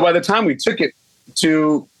 So by the time we took it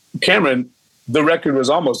to Cameron, the record was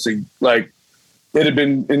almost like it had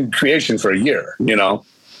been in creation for a year.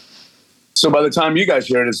 So by the time you guys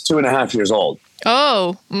hear it, it's 2.5 years old.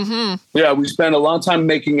 Oh, mm-hmm. Yeah, we spent a long time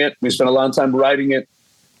making it. We spent a long time writing it.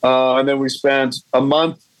 And then we spent a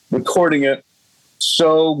month recording it.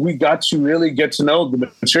 So we got to really get to know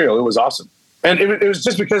the material. It was awesome. And it was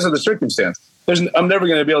just because of the circumstance. I'm never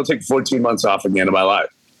going to be able to take 14 months off again in my life.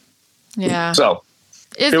 Yeah. So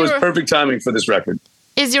it was perfect timing for this record.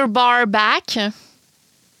 Is your bar back? Yeah.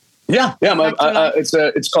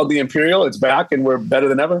 It's called the Imperial. It's back, and we're better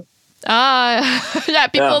than ever. Yeah,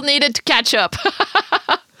 people needed to catch up.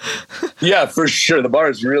 Yeah, for sure. The bar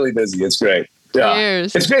is really busy. It's great. Yeah,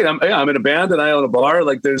 Cheers. it's great. I'm in a band and I own a bar.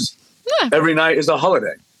 Like every night is a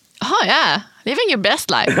holiday. Oh yeah, living your best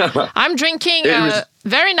life. I'm drinking a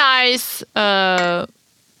very nice pale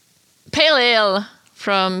ale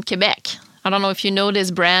from Quebec. I don't know if you know this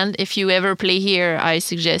brand. If you ever play here, I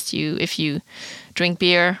suggest you, if you drink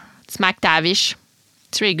beer, it's McTavish.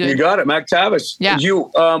 It's really good. You got it, McTavish. Yeah.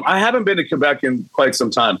 I haven't been to Quebec in quite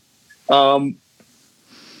some time. I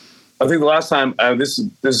think the last time, this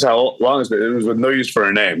is how long it's been. It was with No Use for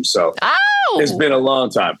a Name. So It's been a long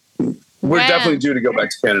time. We're definitely due to go back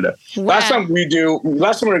to Canada. Last time we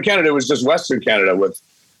were in Canada was just Western Canada with,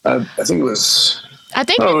 I think it was. I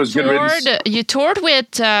think you toured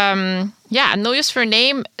with, No Use for a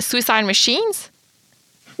Name, Suicide Machines.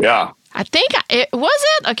 Yeah. I think was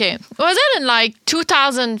it in like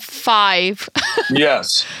 2005?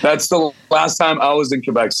 Yes, that's the last time I was in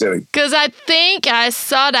Quebec City. Because I think I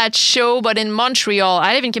saw that show, but in Montreal.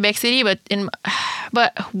 I live in Quebec City, but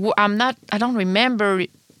I don't remember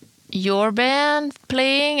your band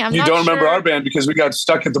playing. You don't remember our band because we got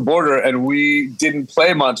stuck at the border and we didn't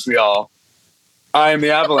play Montreal. I Am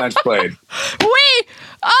the Avalanche played.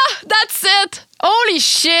 That's it. Holy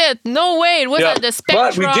shit. No way. It was at the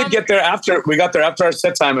Spectrum. But we did get there after our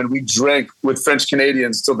set time and we drank with French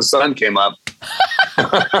Canadians till the sun came up.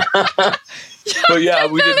 But yeah,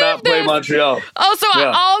 we did not play Montreal. Also,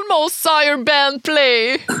 I almost saw your band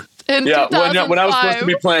play in 2005. When I was supposed to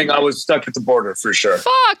be playing, I was stuck at the border for sure.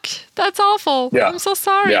 Fuck. That's awful. Yeah. I'm so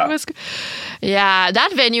sorry. Yeah.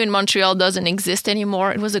 That venue in Montreal doesn't exist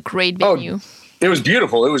anymore. It was a great venue. It was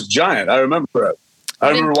beautiful. It was giant. I remember it. I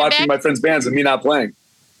remember watching my friends' bands and me not playing.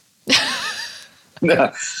 How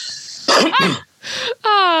was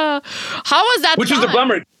that? Which is a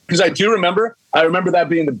bummer because I remember that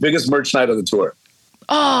being the biggest merch night of the tour.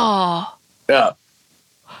 Oh. Yeah.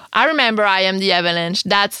 I remember I Am the Avalanche.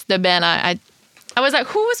 That's the band I was like,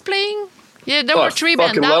 who was playing? Yeah, there were three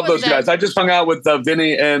bands. I fucking love those guys. I just hung out with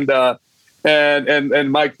Vinny and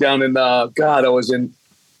Mike down in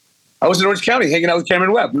I was in Orange County hanging out with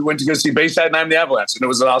Cameron Webb. We went to go see Bayside and I'm the Avalanche, and it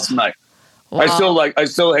was an awesome night. Wow. I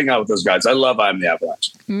still hang out with those guys. I love I'm the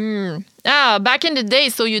Avalanche. Back in the day,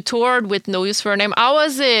 so you toured with No Use for a Name. How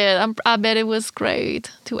was it? I bet it was great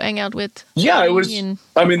to hang out with. Yeah, it was.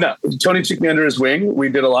 Tony took me under his wing. We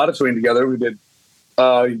did a lot of touring together. We did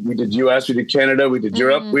US, we did Canada, we did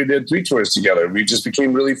Europe. We did 3 tours together. We just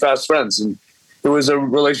became really fast friends, and it was a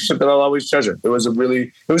relationship that I'll always treasure. It was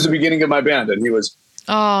the beginning of my band, and he was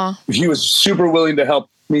super willing to help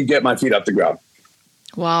me get my feet off the ground.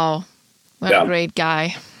 Wow. What a great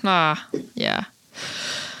guy. Yeah. Yeah.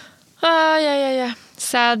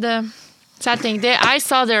 Sad thing. I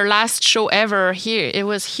saw their last show ever here. It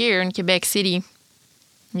was here in Quebec City.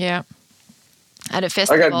 Yeah. At a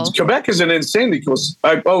festival. Quebec is an insanely cool.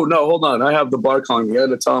 Hold on. I have the bar calling me. I had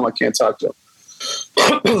to tell him I can't talk to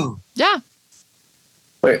him. Yeah.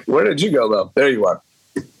 Wait, where did you go, though? There you are.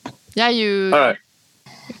 Yeah, All right.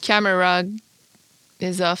 Camera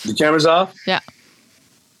is off. The camera's off? Yeah.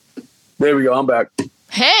 There we go. I'm back.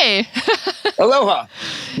 Hey. Aloha.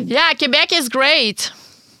 Yeah, Quebec is great.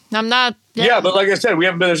 I'm not. Yeah, but like I said, we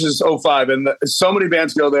haven't been there since 2005, and so many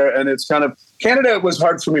bands go there, and it's kind of Canada was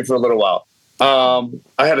hard for me for a little while.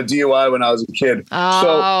 I had a DUI when I was a kid.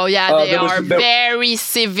 Oh, they are very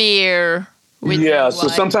severe. So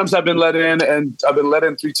sometimes I've been let in, and I've been let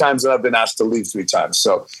in 3 times, and I've been asked to leave 3 times.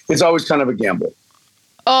 So it's always kind of a gamble.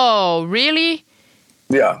 Oh, really?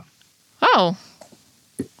 Yeah. Oh.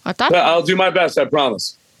 I thought. I'll do my best. I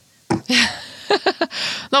promise.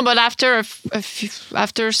 No, but after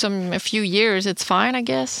a few years, it's fine, I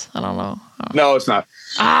guess. I don't know. No, it's not.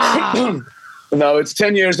 No, it's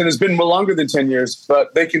 10 years, and it's been longer than 10 years.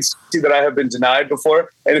 But they can see that I have been denied before,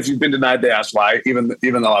 and if you've been denied, they ask why. Even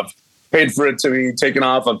though I've paid for it to be taken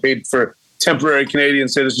off, I've paid for temporary Canadian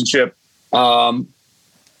citizenship.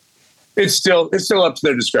 It's still up to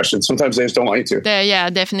their discretion. Sometimes they just don't want you to. Yeah,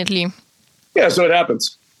 definitely. Yeah, so it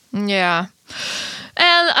happens. Yeah.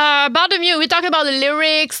 And about the music, we talked about the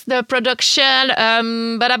lyrics, the production,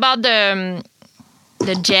 but about the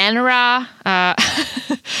the genre.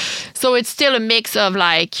 So it's still a mix of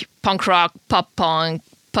like punk rock, pop punk,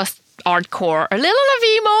 post-hardcore, a little of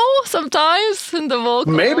emo sometimes in the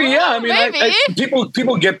vocal. Maybe, yeah. I mean, Maybe.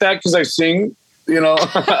 people get that because I sing. You know,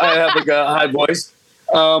 I have like a high voice.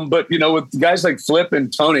 But you know, with guys like Flip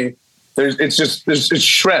and Tony, it's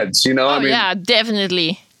shreds. You know, Oh, yeah,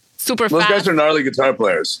 definitely. Super those fast. guys are gnarly guitar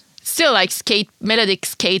players. Still like melodic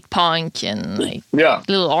skate punk and like Yeah.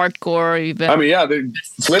 little hardcore even. I mean, yeah,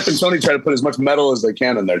 Flip and Tony try to put as much metal as they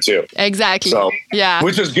can in there too. Exactly. So, yeah.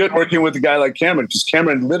 which is good working with a guy like Cameron, because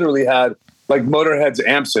Cameron literally had like Motorhead's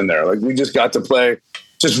amps in there. Like we just got to play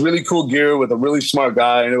just really cool gear with a really smart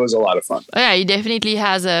guy, and it was a lot of fun. Yeah, he definitely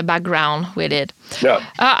has a background with it. Yeah.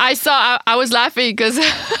 I was laughing because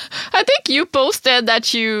I think you posted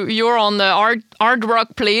that you're on the hard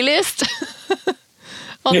rock playlist.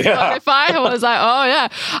 On Spotify. I was like, oh yeah,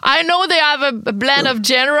 I know they have a blend of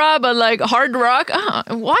genre, but like hard rock,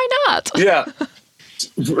 why not? Yeah.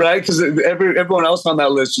 Right? Because everyone else on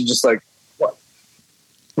that list, you're just like, what?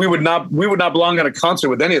 We would not belong at a concert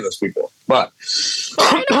with any of those people. But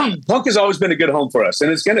punk has always been a good home for us,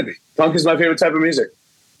 and it's going to be. Punk is my favorite type of music.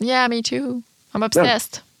 Yeah, me too. I'm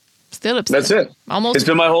obsessed. Still obsessed. That's it. Almost. It's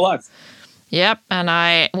been my whole life. Yep.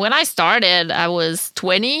 And when I started, I was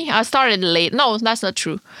 20. I started late. No, that's not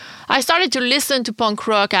true. I started to listen to punk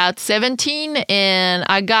rock at 17, and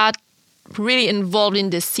I got really involved in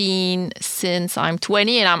the scene since I'm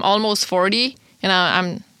 20, and I'm almost 40.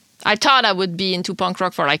 And I thought I would be into punk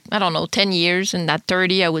rock for like, I don't know, 10 years, and at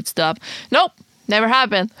 30 I would stop. Nope, never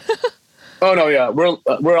happened. Oh no, yeah.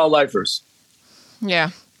 We're all lifers. Yeah.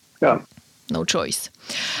 Yeah. No choice.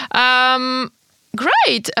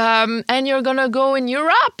 Great. And you're going to go in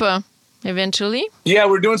Europe eventually? Yeah,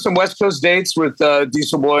 we're doing some West Coast dates with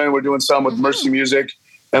Diesel Boy, and we're doing some with Mercy Music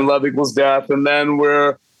and Love Equals Death. And then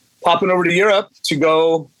we're popping over to Europe to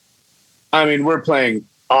go. I mean, we're playing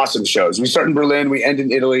awesome shows. We start in Berlin, we end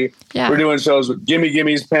in Italy. Yeah. We're doing shows with Gimme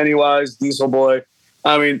Gimmes, Pennywise, Diesel Boy.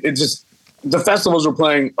 I mean, it's just, the festivals we're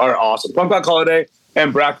playing are awesome. Punk Rock Holiday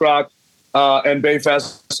and Brack Rock and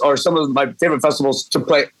Bayfest are some of my favorite festivals to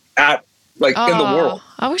play at, like, in the world.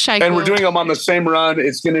 I wish I And could. we're doing them on the same run.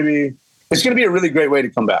 It's going to be a really great way to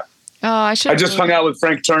come back. Oh, I should. I just hung out with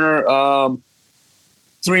Frank Turner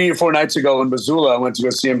 3 or 4 nights ago in Missoula. I went to go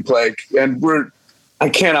see him play, and I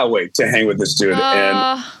cannot wait to hang with this dude.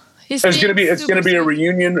 And it's going to be a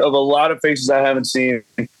reunion of a lot of faces I haven't seen.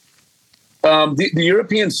 The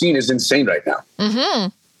European scene is insane right now.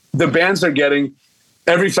 Mm-hmm. The bands they're getting,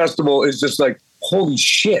 every festival is just like, holy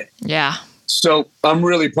shit. Yeah. So I'm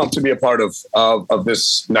really pumped to be a part of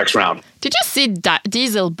this next round. Did you see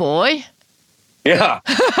Diesel Boy? Yeah.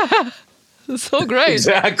 So great.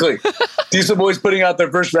 Exactly. Diesel Boy's putting out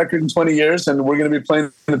their first record in 20 years, and we're going to be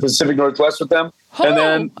playing in the Pacific Northwest with them. Oh, and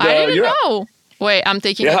then I didn't Europe. know. Wait, I'm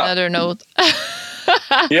taking another note.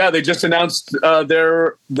 Yeah, they just announced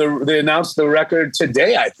they announced the record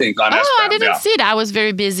today, I think, on Oh, I SBAM. didn't see that. I was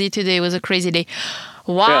very busy today. It was a crazy day.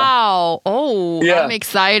 Wow. Yeah. Oh, yeah. I'm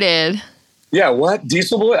excited. Yeah, what?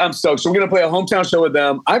 Diesel Boy? I'm stoked. So we're going to play a hometown show with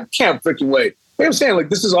them. I can't freaking wait. Like I'm saying, like,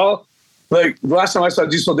 this is all, like, the last time I saw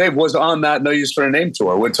Diesel Dave was on that No Use for a Name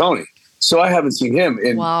tour with Tony. So I haven't seen him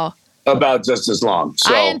in about just as long.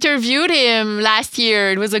 So I interviewed him last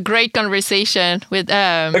year. It was a great conversation with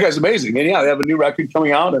that guy's amazing. And yeah, they have a new record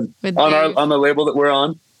coming out and on the label that we're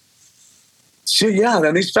on. So yeah,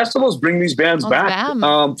 then these festivals bring these bands back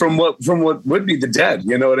from what would be the dead.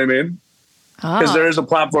 You know what I mean? Because there is a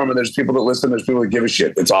platform and there's people that listen. There's people that give a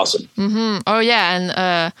shit. It's awesome. Mm-hmm. Oh yeah,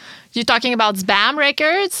 and you're talking about SBAM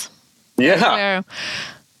Records. Yeah.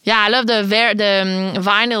 Yeah, I love the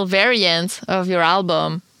vinyl variants of your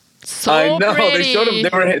album. So I know. pretty. They showed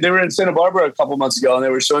them. They were in Santa Barbara a couple months ago, and they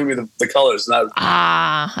were showing me the colors. And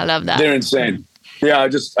I love that. They're insane. Yeah, I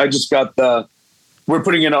just got the. We're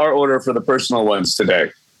putting in our order for the personal ones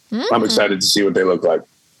today. Mm-hmm. I'm excited to see what they look like.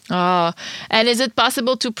 Oh, and is it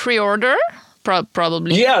possible to pre-order?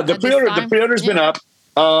 Probably. Yeah, the pre-order's been up.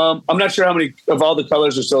 I'm not sure how many of all the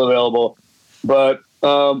colors are still available, but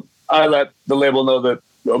I let the label know that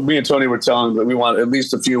me and Tony were telling that we want at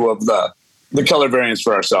least a few of the color variants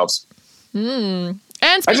for ourselves. And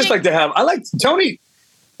I just like to have. I like Tony.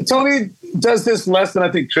 Tony does this less than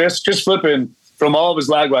I think Chris Flippin from all of his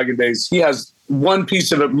Lagwagon days. He has one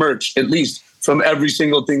piece of it merch at least from every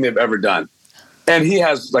single thing they've ever done, and he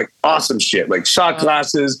has like awesome shit like shot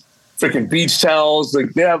glasses. Freaking beach towels, like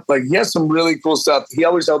he has some really cool stuff. He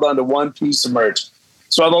always held on to one piece of merch,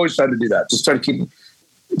 so I've always tried to do that. Just try to keep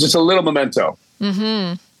just a little memento.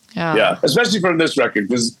 Mm-hmm. Yeah, especially from this record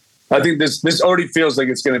because I think this already feels like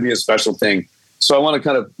it's going to be a special thing. So I want to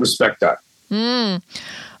kind of respect that.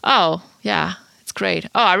 Oh, yeah. It's great.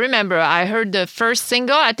 Oh, I remember. I heard the first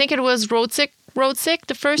single. I think it was Road Sick,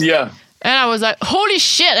 the first. Yeah. And I was like, holy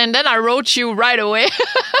shit. And then I wrote you right away.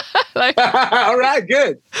 Like, All right,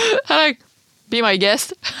 good. like, be my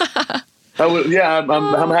guest.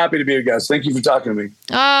 I'm happy to be a guest. Thank you for talking to me.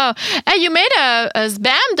 Oh, and you made a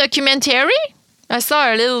Spam documentary? I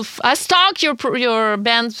saw I stalked your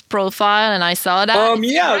band's profile and I saw that.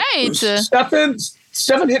 Yeah. Great.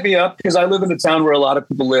 Stefan hit me up because I live in a town where a lot of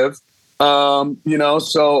people live.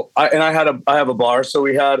 So I have a bar. So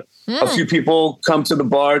we had a few people come to the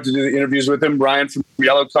bar to do the interviews with him. Ryan from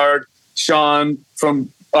Yellow Card, Sean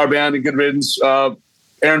from our band and Good Riddance,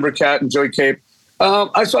 Aaron Burkett and Joey Cape.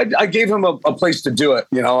 I gave him a place to do it,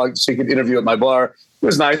 so he could interview at my bar. It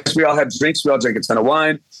was nice. We all had drinks. We all drank a ton of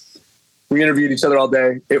wine. We interviewed each other all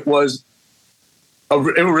day. It was a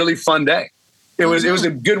really fun day. It was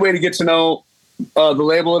a good way to get to know the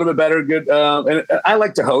label a little bit better. Good, and I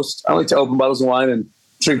like to host. I like to open bottles of wine and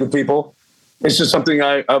drink with people. It's just something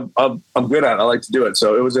I'm good at. I like to do it.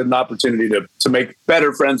 So it was an opportunity to make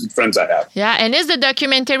better friends with friends I have. Yeah, and is the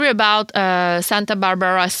documentary about Santa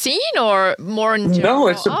Barbara scene or more in general?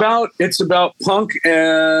 No, it's about punk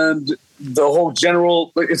and the whole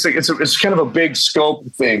general. It's kind of a big scope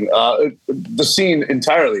thing. The scene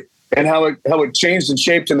entirely and how it changed and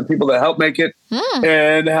shaped and the people that helped make it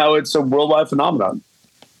and how it's a worldwide phenomenon.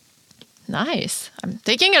 Nice. I'm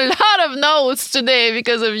taking a lot of notes today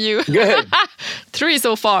because of you. Good. 3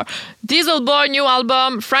 so far. Diesel Boy new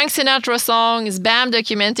album, Frank Sinatra song, Spam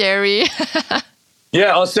documentary.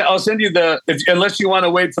 Yeah, I'll send you unless you want to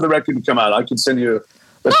wait for the record to come out, I can send you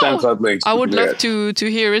the SoundCloud links. I would love to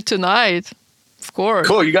hear it tonight. Of course.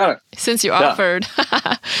 Cool, you got it. Since you offered.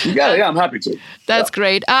 You got it. Yeah, I'm happy to. That's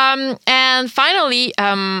great. And finally,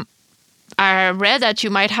 I read that you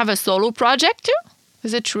might have a solo project too.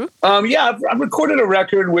 Is it true? Yeah, I've recorded a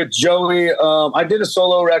record with Joey. I did a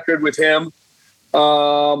solo record with him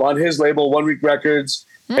on his label, 1 Week Records.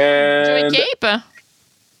 And Joey Cape.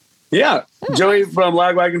 Yeah, Joey from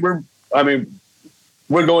Lagwagon.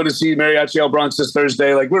 We're going to see Mariachi El Bronx this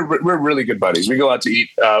Thursday. Like we're really good buddies. We go out to eat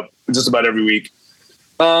just about every week.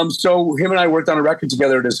 So him and I worked on a record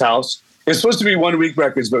together at his house. It's supposed to be 1 Week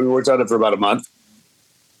Records, but we worked on it for about a month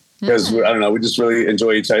because I don't know. We just really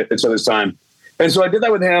enjoy each other's time. And so I did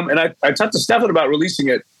that with him, and I talked to Stefan about releasing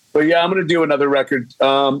it. But yeah, I'm going to do another record.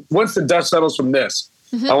 Once the dust settles from this,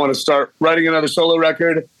 I want to start writing another solo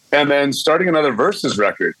record and then starting another Versus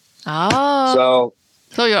record. Oh.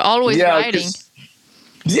 So you're always writing.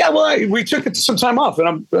 Yeah, well, we took some time off,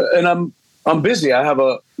 and I'm busy. I have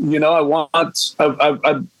I want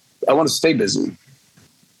to stay busy.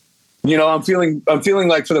 I'm feeling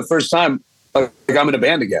like for the first time, like I'm in a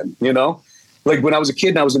band again. Like when I was a kid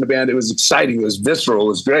and I was in a band, it was exciting. It was visceral. It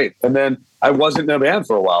was great. And then I wasn't in a band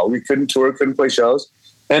for a while. We couldn't tour, couldn't play shows.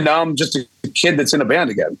 And now I'm just a kid that's in a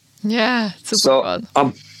band again. Yeah. Super fun.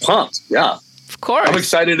 I'm pumped. Yeah. Of course. I'm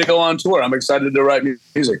excited to go on tour. I'm excited to write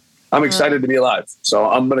music. I'm excited to be alive. So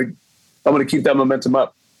I'm going to keep that momentum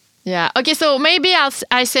up. Yeah. Okay. So maybe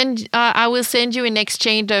I will send you in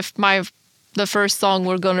exchange of the first song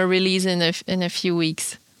we're going to release in a few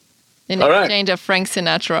weeks. In exchange of Frank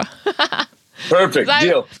Sinatra. Perfect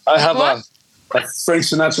deal. I have a Frank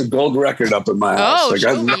Sinatra gold record up in my house. Oh,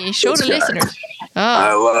 show the listeners. Oh.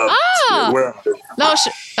 I love it.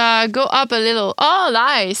 No, go up a little. Oh,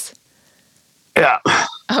 nice. Yeah.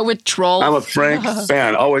 With Trolls. I'm a Frank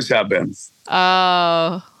fan. Always have been.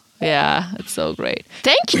 Oh, yeah. It's so great.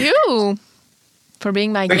 Thank you for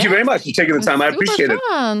being my guest. Thank you very much for taking the time. I appreciate it.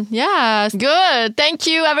 Yeah. Good. Thank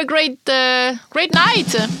you. Have a great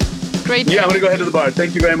night. Yeah, I'm going to go ahead to the bar.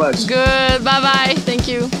 Thank you very much. Good. Bye-bye. Thank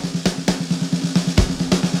you.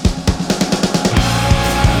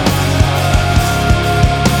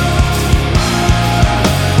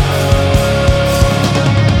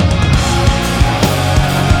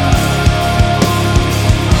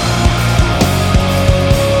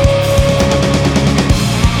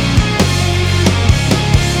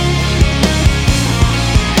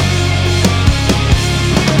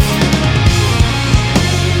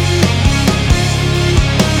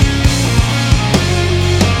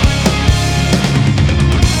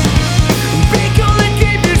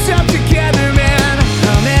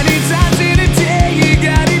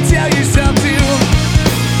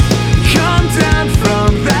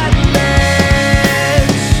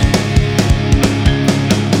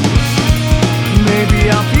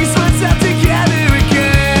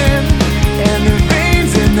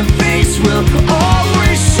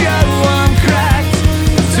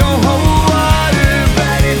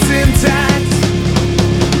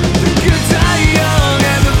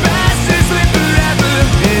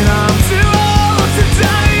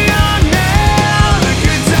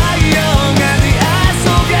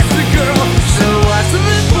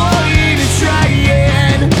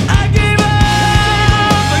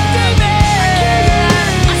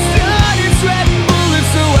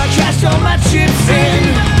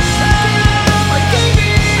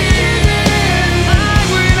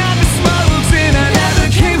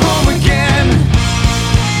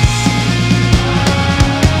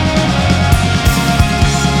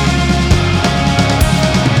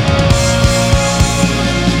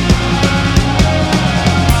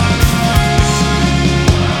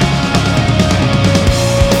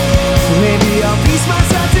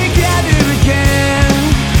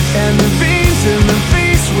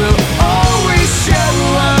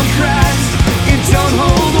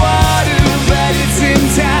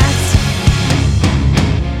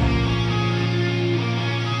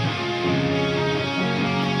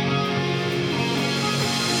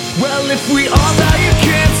 we all die of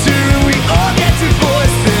cancer and we all get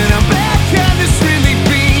divorced, then how bad can this really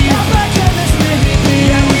be?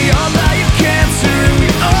 Yeah, we all die of cancer and we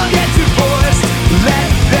all get divorced. Let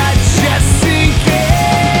that just sink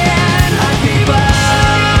in. I gave up,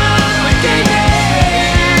 I gave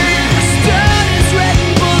in. I started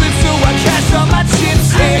sweating bullets, so I cashed all my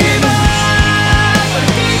chips in. I gave up, I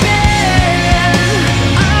gave in.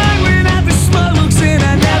 I went out for smokes and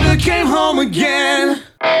I never came home again.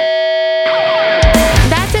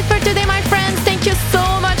 That's it for today, my friends. Thank you so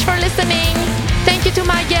much for listening. Thank you to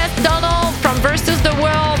my guest, Donald from Versus the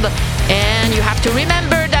World. And you have to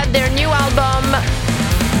remember that their new album,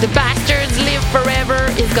 The Bastards Live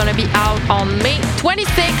Forever, is gonna be out on May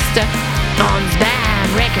 26th on Spam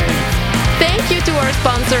Records. Thank you to our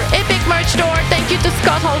sponsor, Epic Merch Store. Thank you to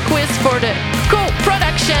Scott Hallquist for the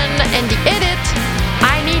co-production and the edit.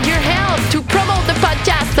 I need your help to promote the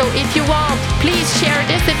podcast, so if you want, please share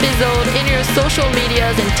this episode in your social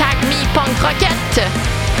medias and tag me, Punk Rocket.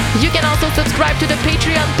 You can also subscribe to the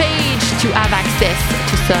Patreon page to have access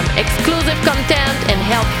to some exclusive content and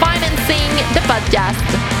help financing the podcast.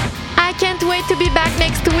 I can't wait to be back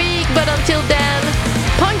next week, but until then,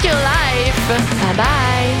 punk your life. Bye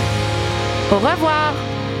bye. Au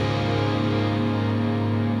revoir.